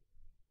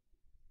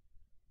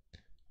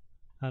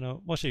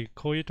もし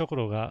こういうとこ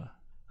ろが、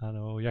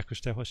訳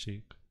してほし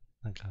い。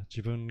なんか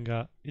自分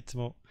がいつ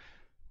も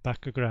バッ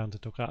クグラウンド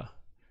とか、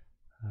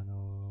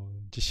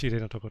実施例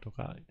のところと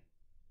か、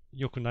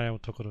よく悩む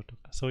ところと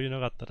か、そういうの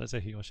があったらぜ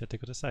ひ教えて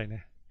ください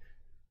ね。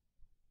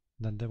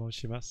何でも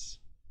しま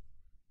す。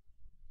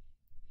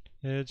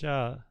じ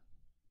ゃあ、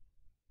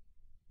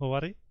終わ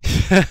り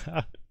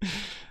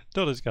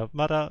どうですか？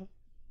まだ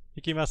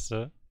行きま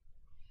す？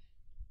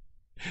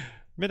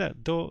みんな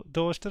ど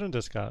うしてるん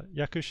ですか？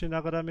訳し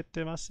ながら見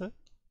てます？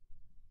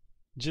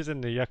事前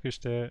に訳し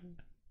て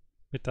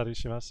みたり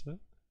します？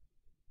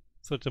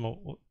それと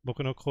も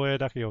僕の声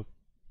だけを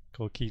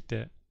こう聞い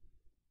て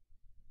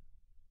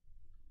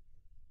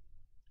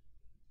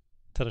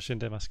楽しん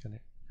でますか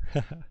ね？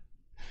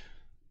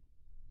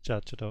じゃ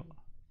あちょっと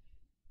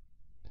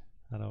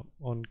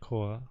オン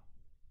コア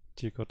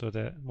ということ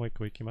でもう一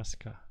個いきます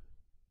か。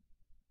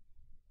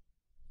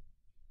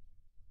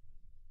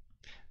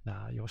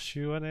予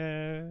習は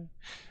ね、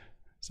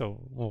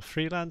そう、もうフ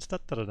リーランスだ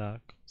ったらな、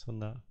そん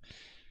な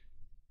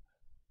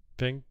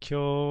勉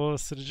強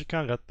する時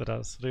間があった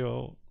らそれ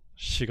を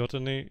仕事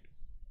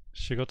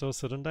を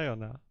するんだよ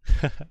な。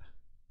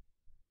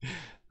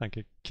なん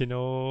か昨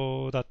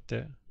日だっ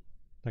て、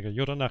なんか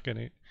夜中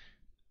に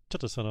ちょっ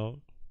とその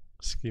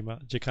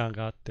時間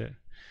があって、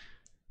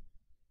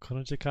こ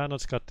の時間を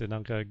使ってな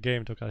んかゲー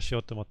ムとかし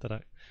ようと思った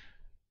ら、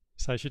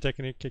最終的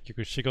に結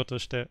局仕事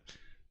して、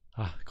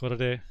これ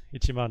で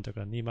1万と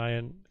か2万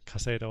円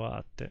稼いだ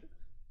わって、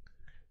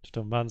ちょっ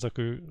と満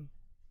足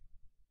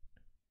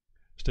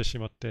してし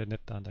まって寝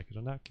たんだけ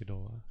どな、昨日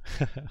は。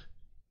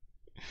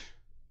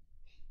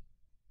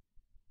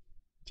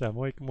じゃあ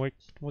もうちょ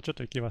っ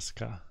といきます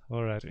か。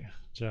Alrighty.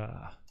 じゃ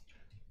あ、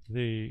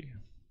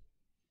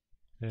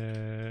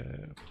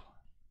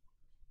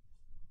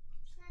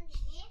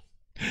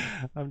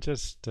I'm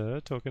just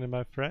talking to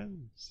my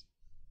friends.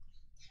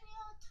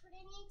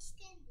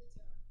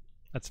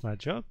 That's my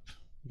job.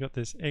 You got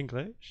this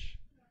English,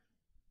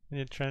 and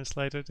you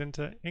translate it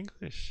into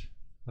English.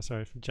 Oh,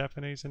 sorry, from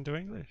Japanese into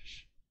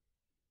English.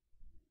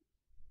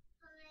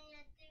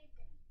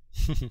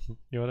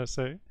 You want to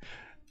see?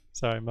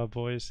 Sorry, my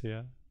boy's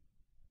here.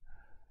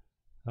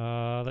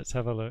 Let's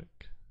have a look.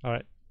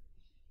 Alright.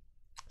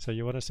 So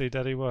you want to see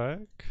Daddy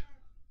work?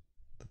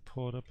 The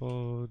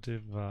portable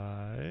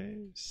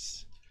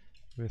device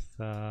with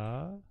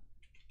a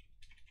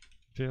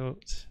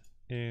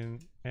built-in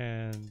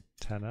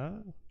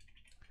antenna.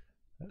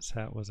 That's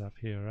how it was up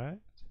here, right?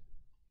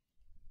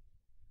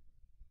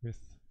 With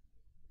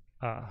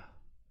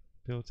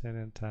built-in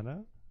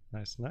antenna.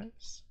 Nice,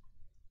 nice.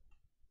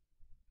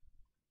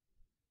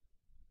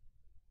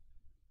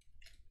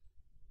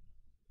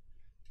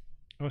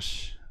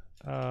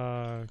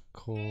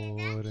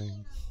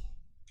 According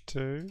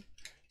to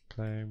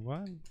claim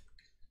 1.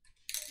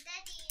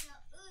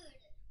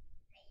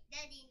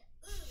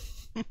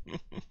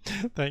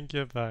 Thank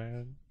you,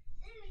 Brian.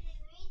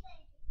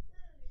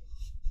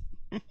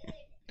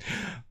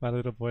 My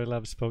little boy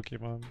loves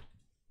Pokemon.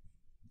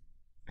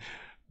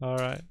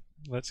 Alright,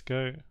 let's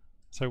go.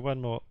 So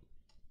one more.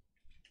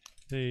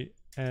 The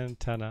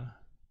antenna.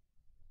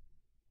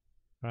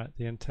 Right,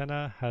 the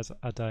antenna has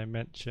a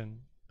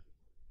dimension.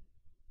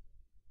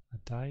 A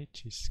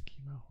daichi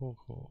schema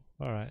hoho.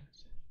 Alright.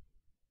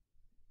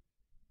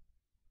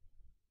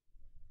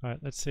 Alright,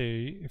 let's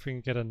see if we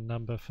can get a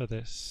number for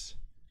this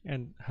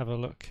and have a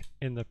look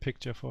in the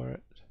picture for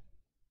it.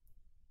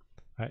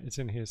 Alright, it's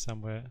in here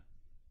somewhere.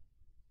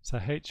 So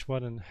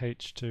H1 and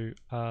H2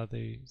 are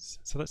these.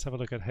 So let's have a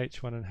look at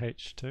H1 and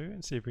H2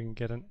 and see if we can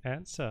get an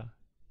answer.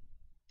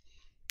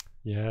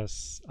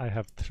 Yes, I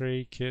have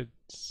 3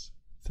 kids.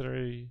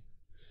 3.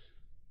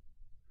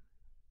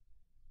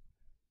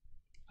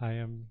 I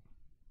am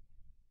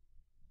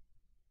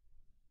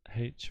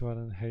H1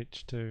 and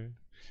H2.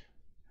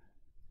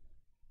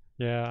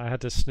 Yeah, I had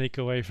to sneak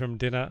away from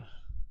dinner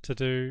to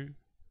do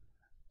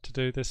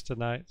this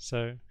tonight.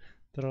 So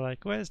they're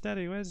like, "Where's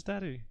Daddy? Where's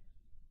Daddy?"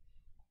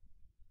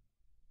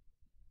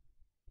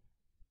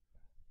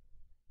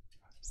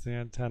 It's the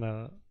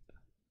antenna.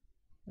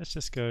 Let's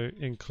just go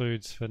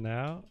includes for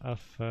now. Our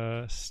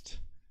first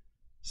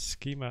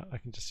schema, I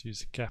can just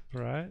use gap,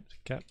 right?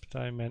 Gap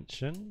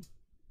dimension,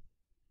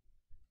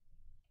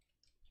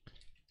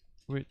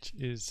 which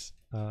is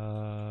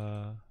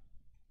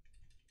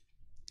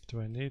do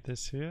I need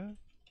this here?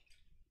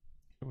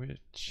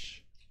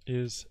 Which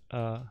is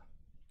a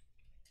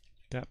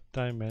gap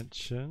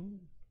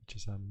dimension, which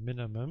is a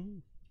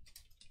minimum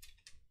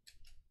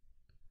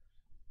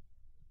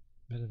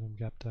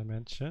gap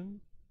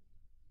dimension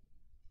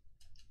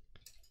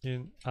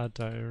in a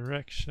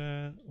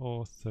direction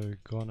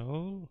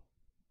orthogonal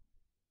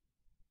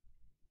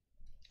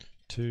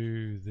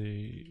to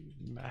the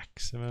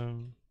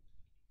maximum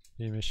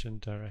emission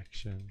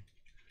direction.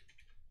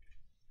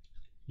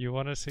 You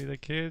want to see the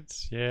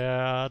kids?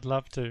 Yeah, I'd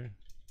love to.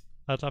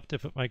 I'd love to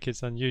put my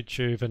kids on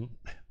YouTube and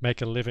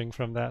make a living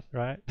from that,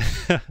 right?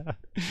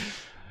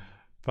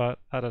 But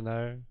I don't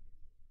know.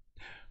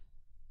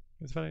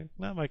 It's funny.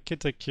 No, my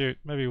kids are cute.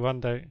 Maybe one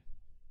day.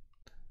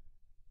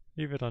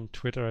 Even on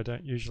Twitter, I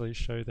don't usually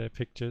show their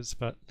pictures,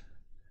 but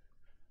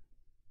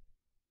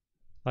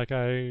like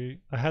I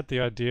had the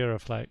idea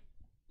of like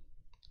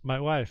my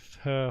wife,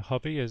 her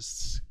hobby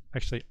is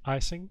actually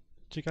icing.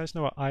 Do you guys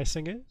know what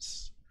icing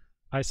is?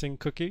 Icing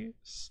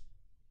cookies?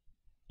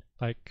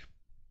 Like,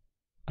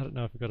 I don't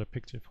know if I've got a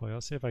picture for you.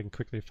 I'll see if I can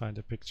quickly find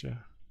a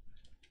picture.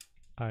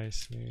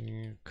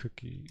 Icing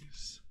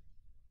cookies.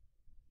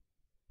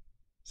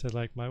 So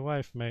like my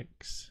wife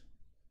makes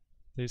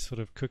these sort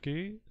of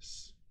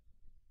cookies.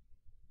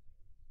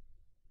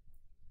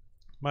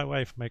 My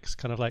wife makes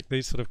kind of like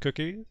these sort of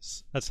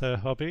cookies. That's her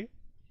hobby.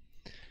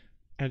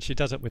 And she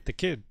does it with the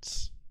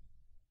kids.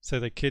 So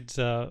the kids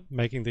are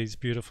making these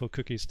beautiful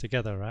cookies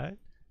together, right?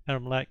 And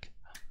I'm like,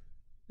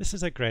 this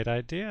is a great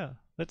idea.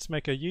 Let's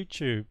make a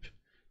YouTube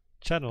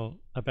channel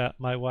about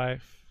my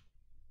wife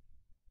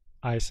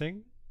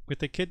icing with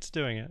the kids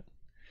doing it.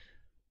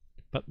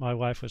 But my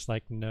wife was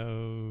like,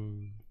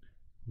 no.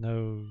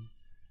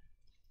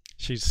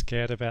 She's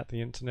scared about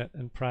the internet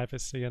and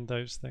privacy and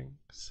those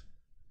things.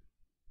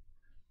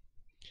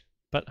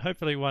 But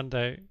hopefully one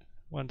day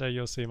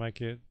you'll see my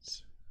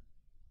kids.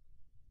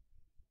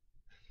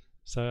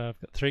 So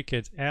I've got 3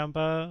 kids.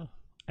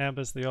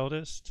 Amber's the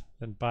oldest,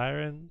 then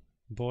Byron,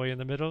 boy in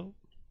the middle,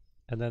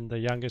 and then the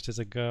youngest is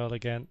a girl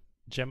again,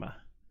 Gemma.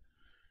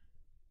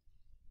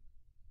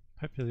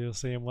 Hopefully you'll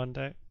see him one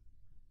day.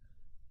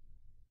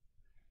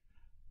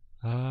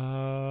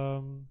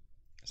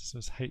 This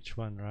was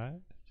H1,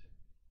 right?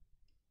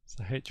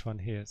 So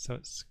H1 here. So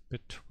it's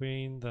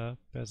between the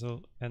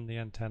bezel and the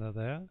antenna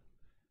there.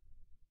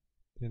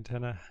 The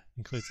antenna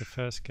includes the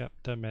first gap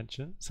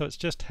dimension. So it's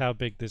just how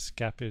big this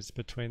gap is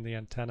between the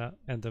antenna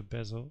and the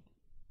bezel.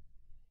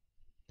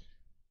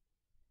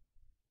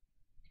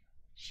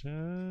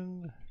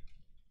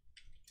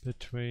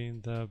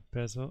 Between the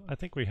bezel. I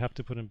think we have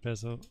to put in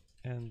bezel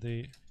and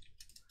I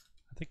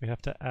think we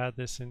have to add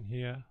this in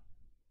here.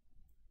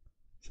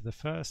 So the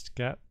first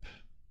gap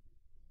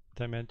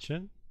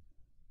dimension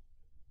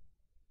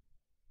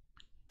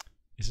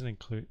isn't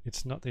include.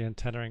 It's not the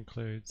antenna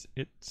includes.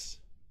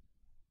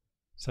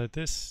 So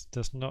this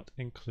does not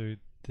include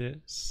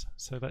this.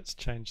 So let's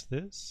change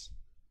this.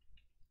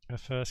 Our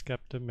first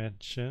gap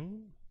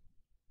dimension.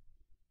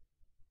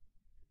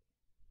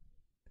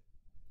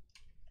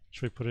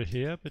 Should we put it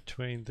here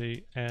between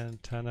the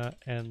antenna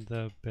and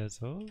the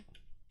bezel?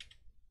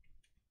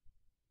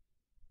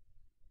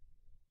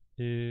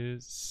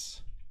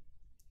 Is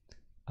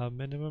a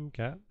minimum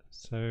gap.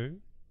 So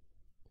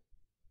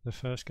the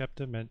first gap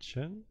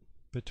dimension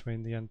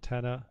between the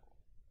antenna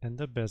and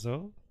the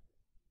bezel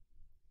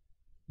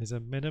is a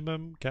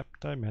minimum gap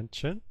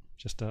dimension,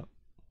 just the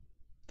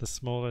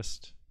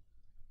smallest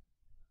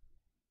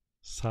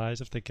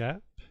size of the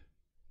gap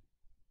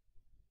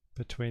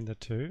between the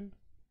two,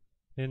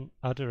 in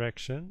a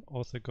direction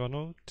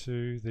orthogonal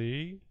to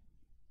the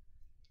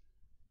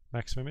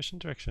maximum emission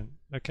direction.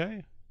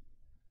 Okay,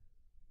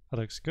 that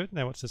looks good.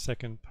 Now what's the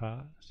second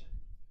part?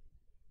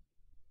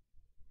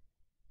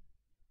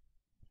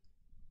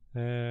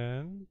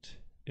 And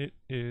it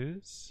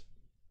is,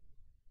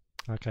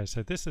 okay,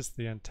 so this is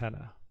the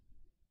antenna.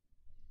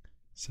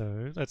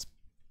 So let's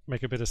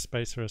make a bit of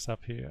space for us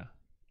up here.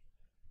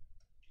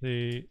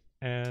 The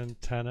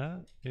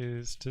antenna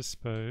is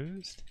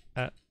disposed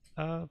at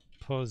a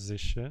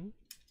position.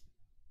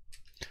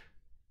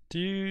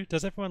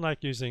 Does everyone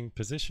like using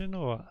position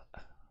or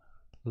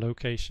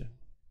location?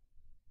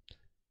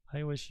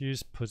 I always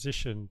use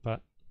position,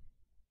 but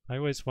I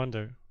always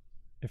wonder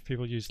if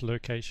people use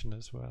location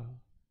as well.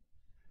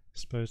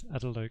 Disposed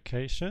at a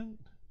location.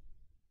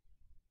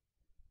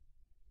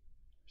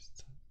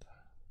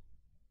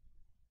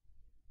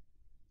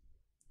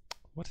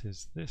 What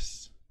is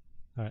this?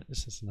 Alright,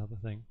 this is another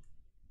thing.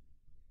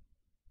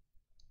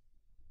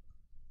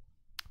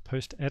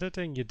 Post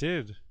editing, you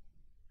did.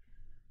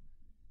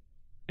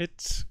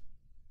 It's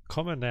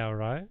common now,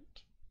 right?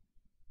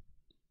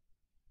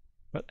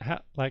 But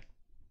how, like,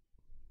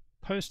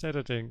 post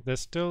editing, there's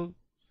still,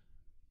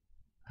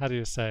 how do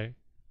you say,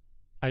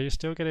 are you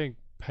still getting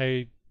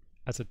paid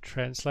as a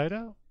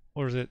translator,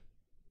 or is it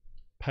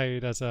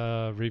paid as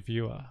a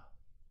reviewer?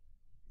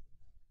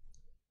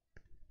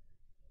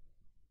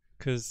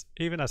 Because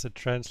even as a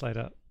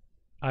translator,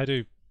 I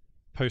do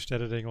post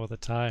editing all the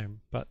time,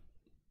 but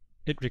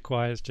it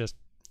requires just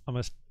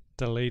almost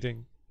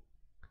deleting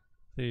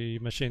the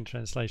machine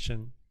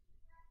translation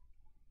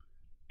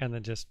and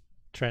then just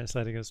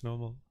translating as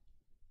normal?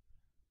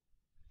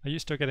 Are you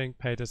still getting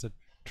paid as a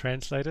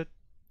translator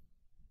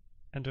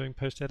and doing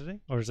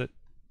post-editing, or is it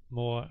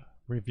more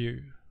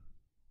review?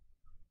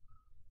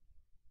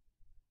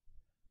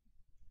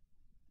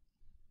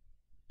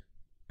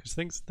 Because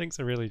things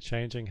are really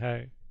changing.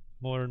 Hey,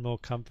 more and more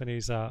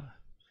companies are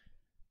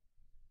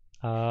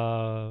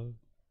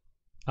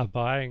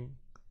buying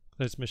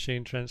those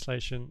machine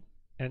translation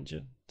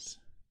engines.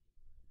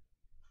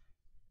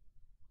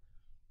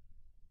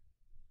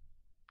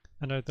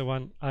 I know the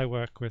one I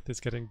work with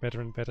is getting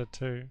better and better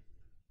too.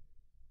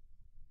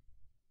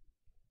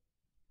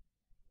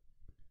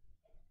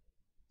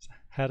 So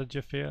how did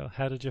you feel?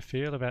 How did you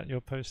feel about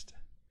your post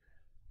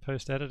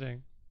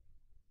editing?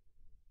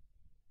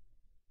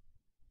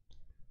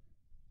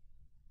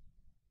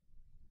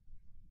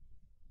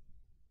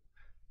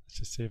 Let's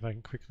just see if I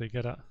can quickly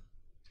get a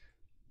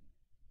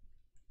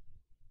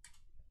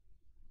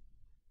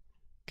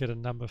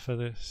number for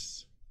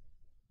this.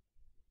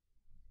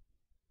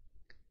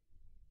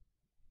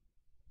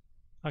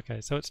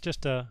 Okay, so it's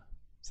just so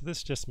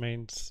this just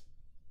means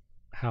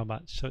how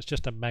much. So it's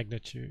just a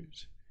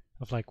magnitude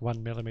of like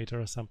 1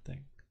 millimeter or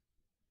something,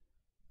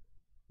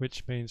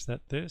 which means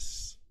that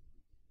this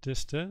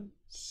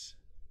distance,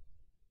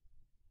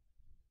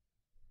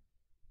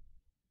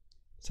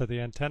 so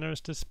the antenna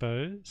is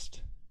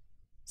disposed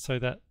so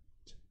that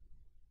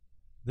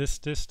this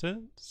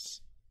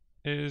distance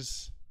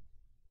is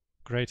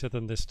greater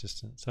than this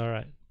distance. All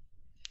right,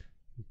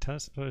 antenna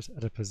disposed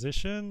at a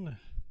position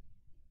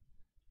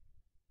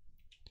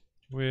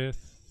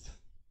with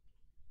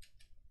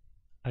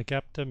a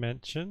gap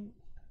dimension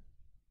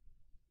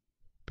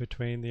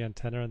between the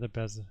antenna and the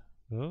bezel.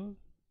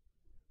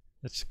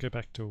 Let's go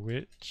back to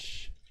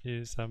which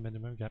is our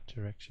minimum gap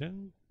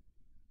direction.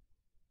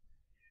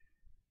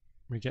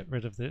 We get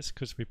rid of this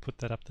because we put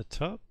that up the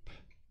top.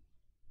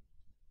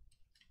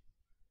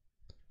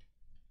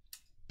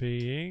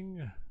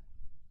 Being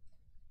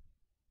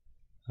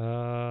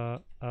a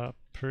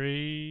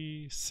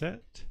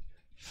preset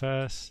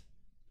first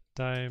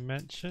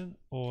dimension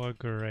or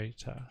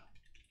greater.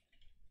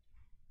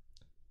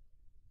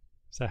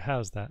 So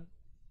how's that?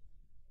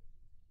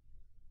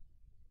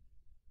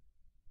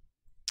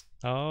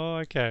 Oh,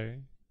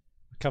 okay.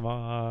 Come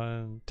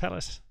on, tell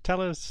us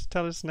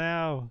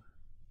now.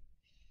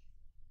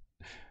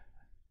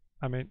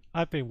 I mean,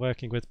 I've been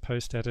working with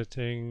post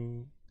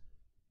editing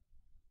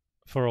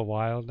for a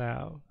while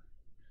now,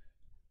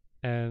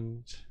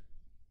 and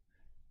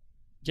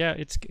yeah,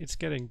 it's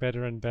getting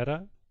better and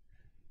better.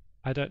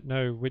 I don't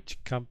know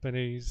which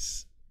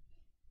companies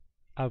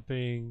are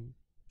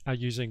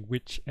using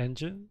which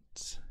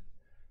engines,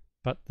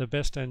 but the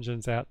best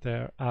engines out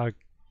there are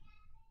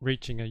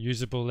reaching a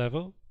usable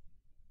level.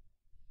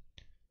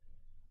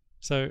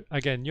 So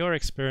again, your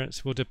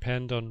experience will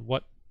depend on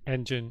what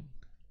engine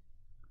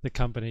the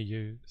company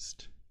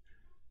used.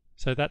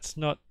 So that's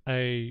not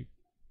a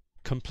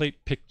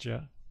complete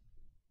picture.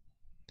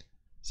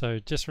 So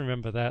just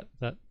remember that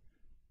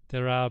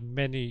there are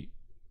many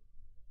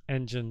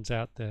engines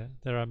out there.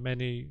 There are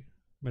many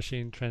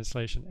machine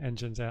translation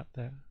engines out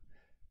there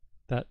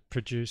that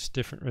produce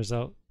different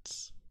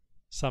results.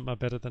 Some are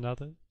better than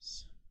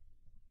others.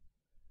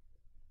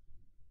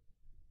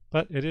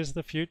 But it is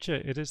the future.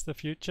 It is the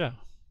future.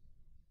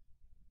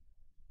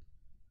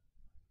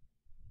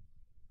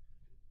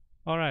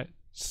 All right.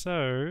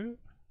 So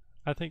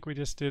I think we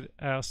just did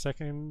our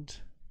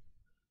second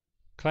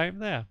claim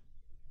there.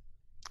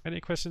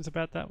 Any questions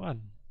about that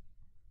one?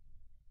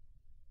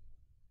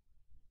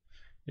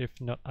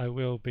 If not, I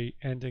will be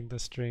ending the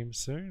stream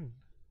soon.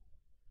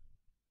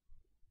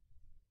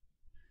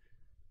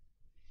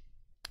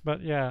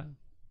 But yeah,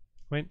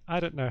 I mean, I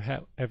don't know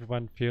how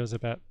everyone feels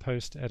about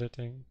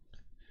post-editing.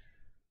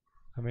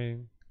 I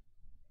mean,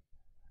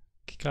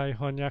 機械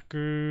翻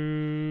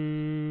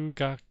訳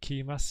が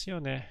来ます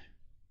よね。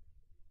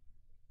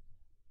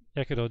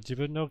やけど自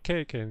分の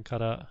経験か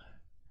ら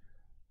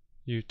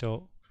言う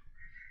と、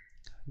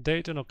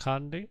データの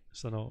管理、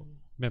その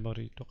メモ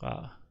リと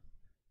か、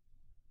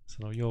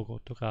その用語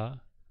と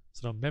か、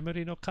そのメモ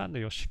リの管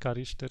理をしっか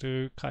りして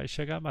る会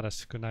社がまだ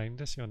少ないん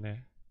ですよ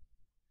ね。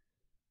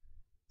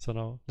そ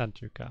の、なん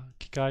ていうか、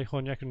機械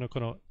翻訳のこ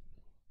の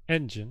エ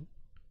ンジン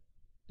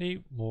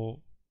に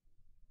も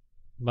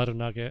う丸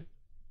投げ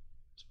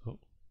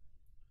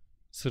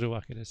する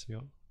わけです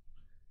よ。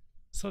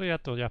それや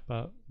とやっ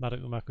ぱまだ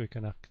うまくい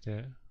かなく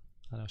て、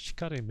しっ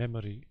かりメ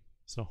モリ、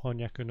その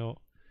翻訳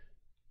の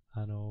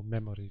メ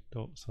モリ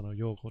とその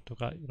用語と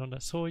かいろんな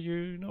そう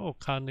いうのを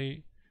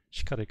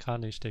しっかり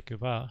管理していけ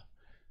ば、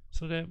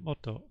それでもっ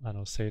と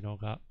性能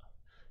が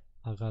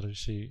上がる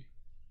し、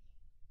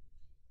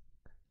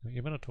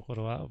今のとこ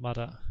ろはま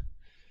だ、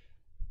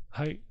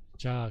はい、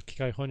じゃあ機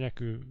械翻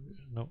訳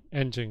の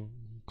エンジン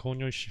購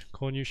入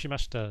しま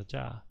した。じ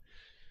ゃあ、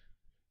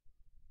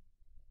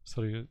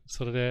それ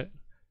で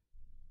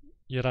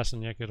やらす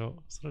んやけ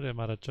ど、それで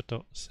まだちょっ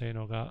と性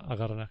能が上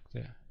がらなく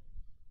て。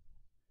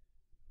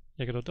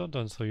やけど、どん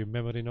どんそういう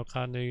メモリの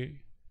管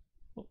理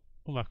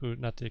うまく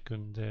なっていく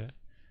んで、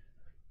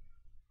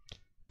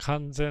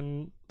完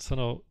全、そ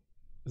の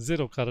ゼ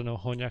ロからの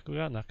翻訳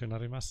がなくな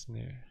ります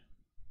ね。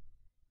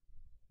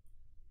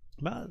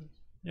まあ、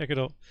やけ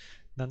ど、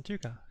なんていう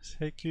か、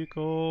請求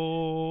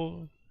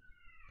項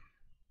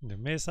で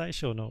明細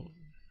書の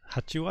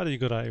8割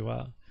ぐらい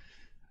は、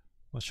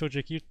正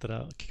直言った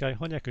ら機械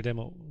翻訳で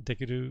もで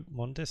きる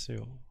もんです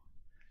よ。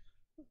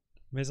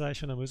明細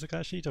書の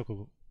難しいと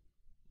こ、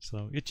そ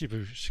の一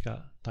部し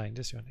かないん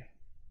ですよね。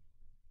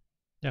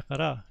だか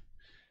ら、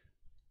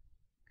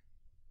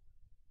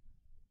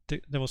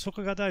でもそ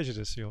こが大事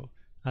ですよ。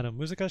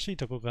難しい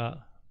とこ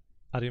が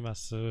ありま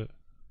す。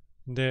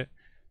で、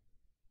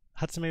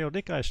発明を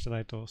理解してな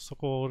いとそ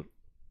こを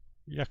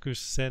訳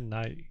せ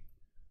ない。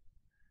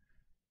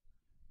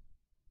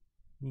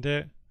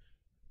で、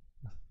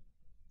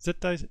絶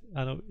対、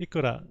い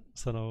くら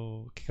そ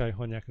の機械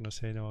翻訳の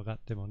性能上がっ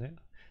てもね、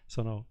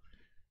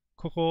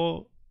ここ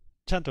を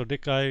ちゃんと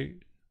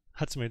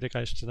発明理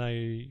解してな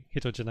い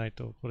人じゃない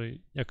と、これ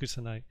訳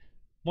せない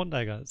問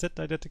題が絶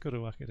対出てく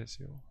るわけで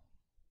すよ。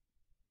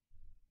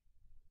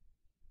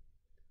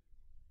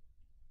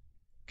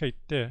か言っ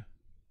て、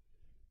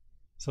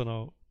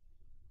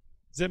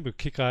全部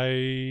機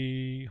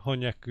械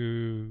翻訳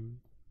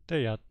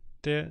でやっ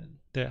て、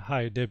で、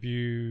はい、デビ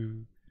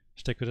ュー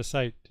してくだ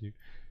さいっていう、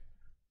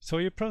そ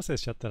ういうプロセ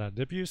スやったら、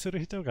デビューす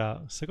る人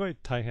がすごい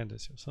大変で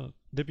すよ。その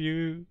デビ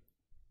ュー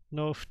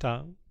の負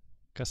担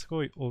がす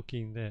ごい大き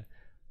いんで、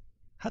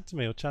発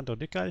明をちゃんと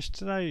理解し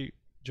てない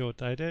状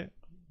態で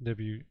デ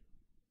ビュー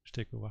し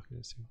ていくわけ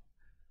ですよ。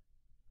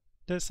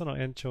で、その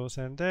延長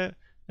線で、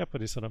やっぱ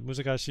りその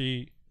難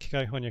しい機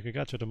械翻訳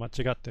がちょっと間違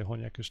って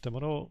翻訳したも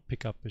のをピッ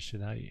クアップし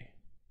ない。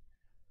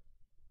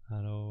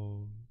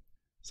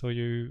そう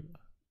いう、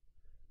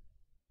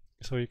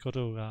そういうこ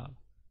とが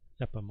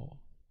やっぱも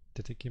う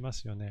出てきま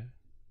すよね。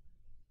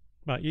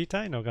まあ言い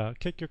たいのが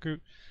結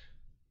局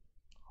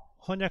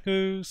翻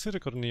訳する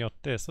ことによっ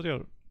てそれ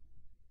を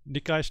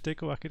理解してい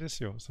くわけで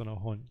すよ。その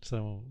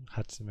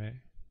発明。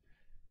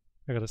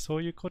だからそ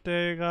ういう固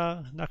定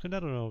がなくな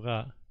るの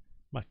が、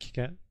まあ危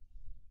険。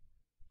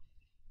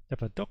やっ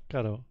ぱどっ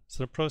かの、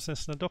そのプロセ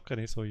スのどっか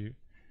にそういう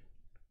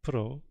プ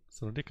ロ、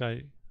その理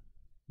解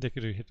で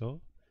きる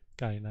人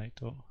がいない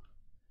と、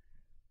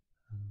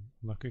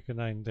うまくいか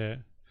ないん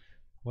で、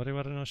我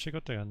々の仕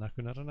事がな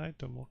くならない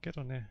と思うけ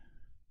どね。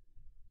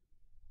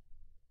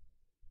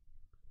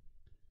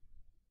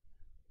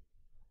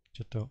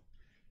ちょっと、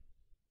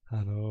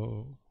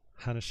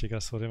話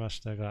がそれまし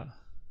たが、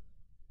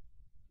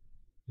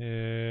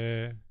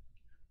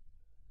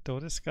どう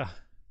ですか？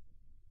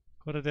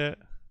これで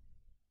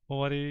終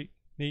わり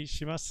に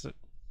します。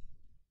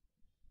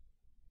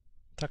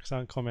たく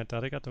さんコメント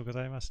ありがとうご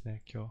ざいます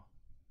ね、今日。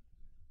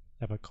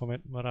やっぱコメ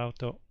ントもらう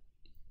と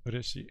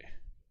嬉しい。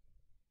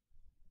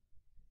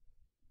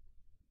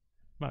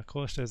まあ、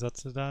こうして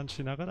雑談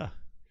しながら、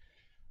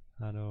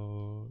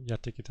やっ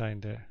ていきたい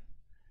んで、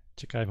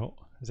次回も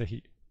ぜ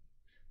ひ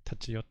立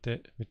ち寄っ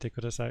てみて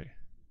ください。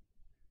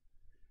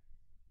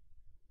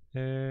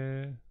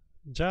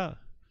じゃあ、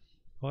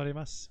終わり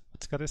ます。お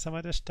疲れ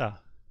様でし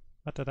た。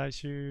また来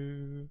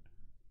週。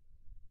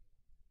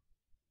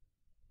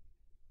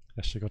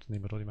仕事に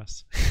戻りま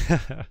す。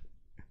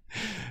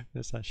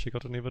皆さん、仕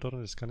事に戻る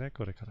んですかね、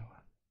これから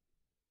は。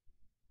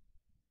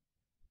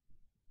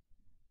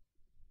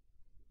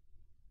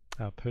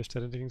Post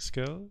editing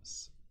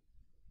skills?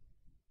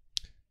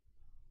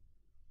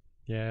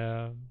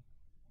 Yeah,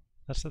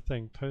 that's the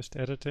thing. Post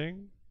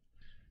editing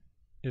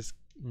is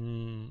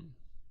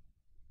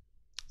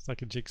it's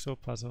like a jigsaw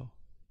puzzle.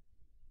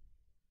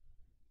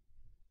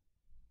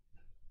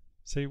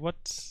 See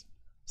what's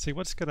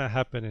gonna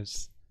happen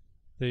is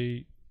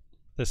the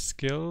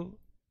skill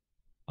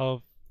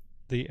of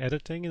the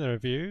editing in the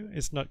review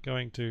is not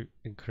going to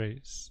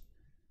increase.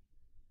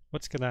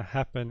 What's gonna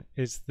happen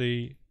is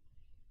the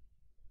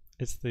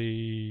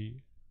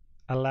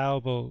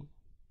allowable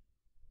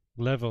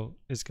level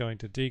is going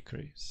to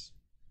decrease.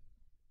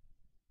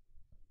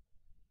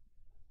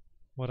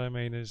 What I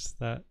mean is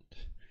that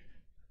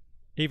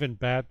even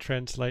bad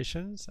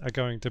translations are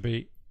going to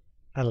be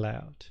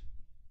allowed.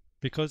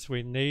 Because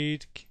we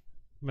need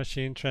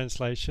machine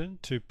translation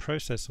to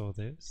process all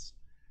this,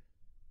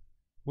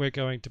 we're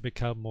going to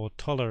become more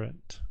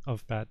tolerant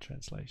of bad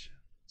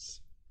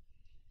translations.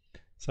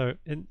 So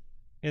in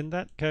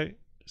that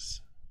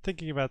case,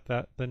 thinking about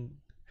that, then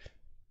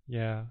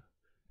yeah,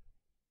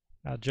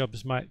 our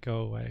jobs might go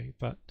away,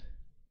 but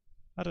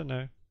I don't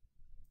know.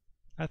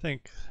 I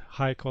think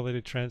high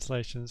quality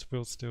translations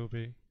will still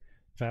be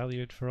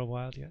valued for a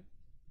while yet.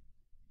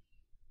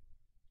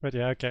 But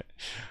yeah, okay.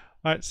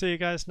 Alright, see you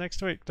guys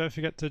next week. Don't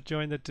forget to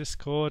join the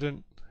Discord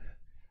and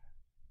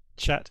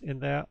chat in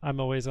there. I'm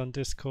always on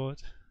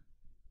Discord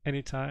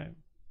anytime.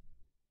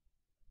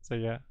 So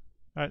yeah.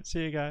 Alright,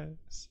 see you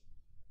guys.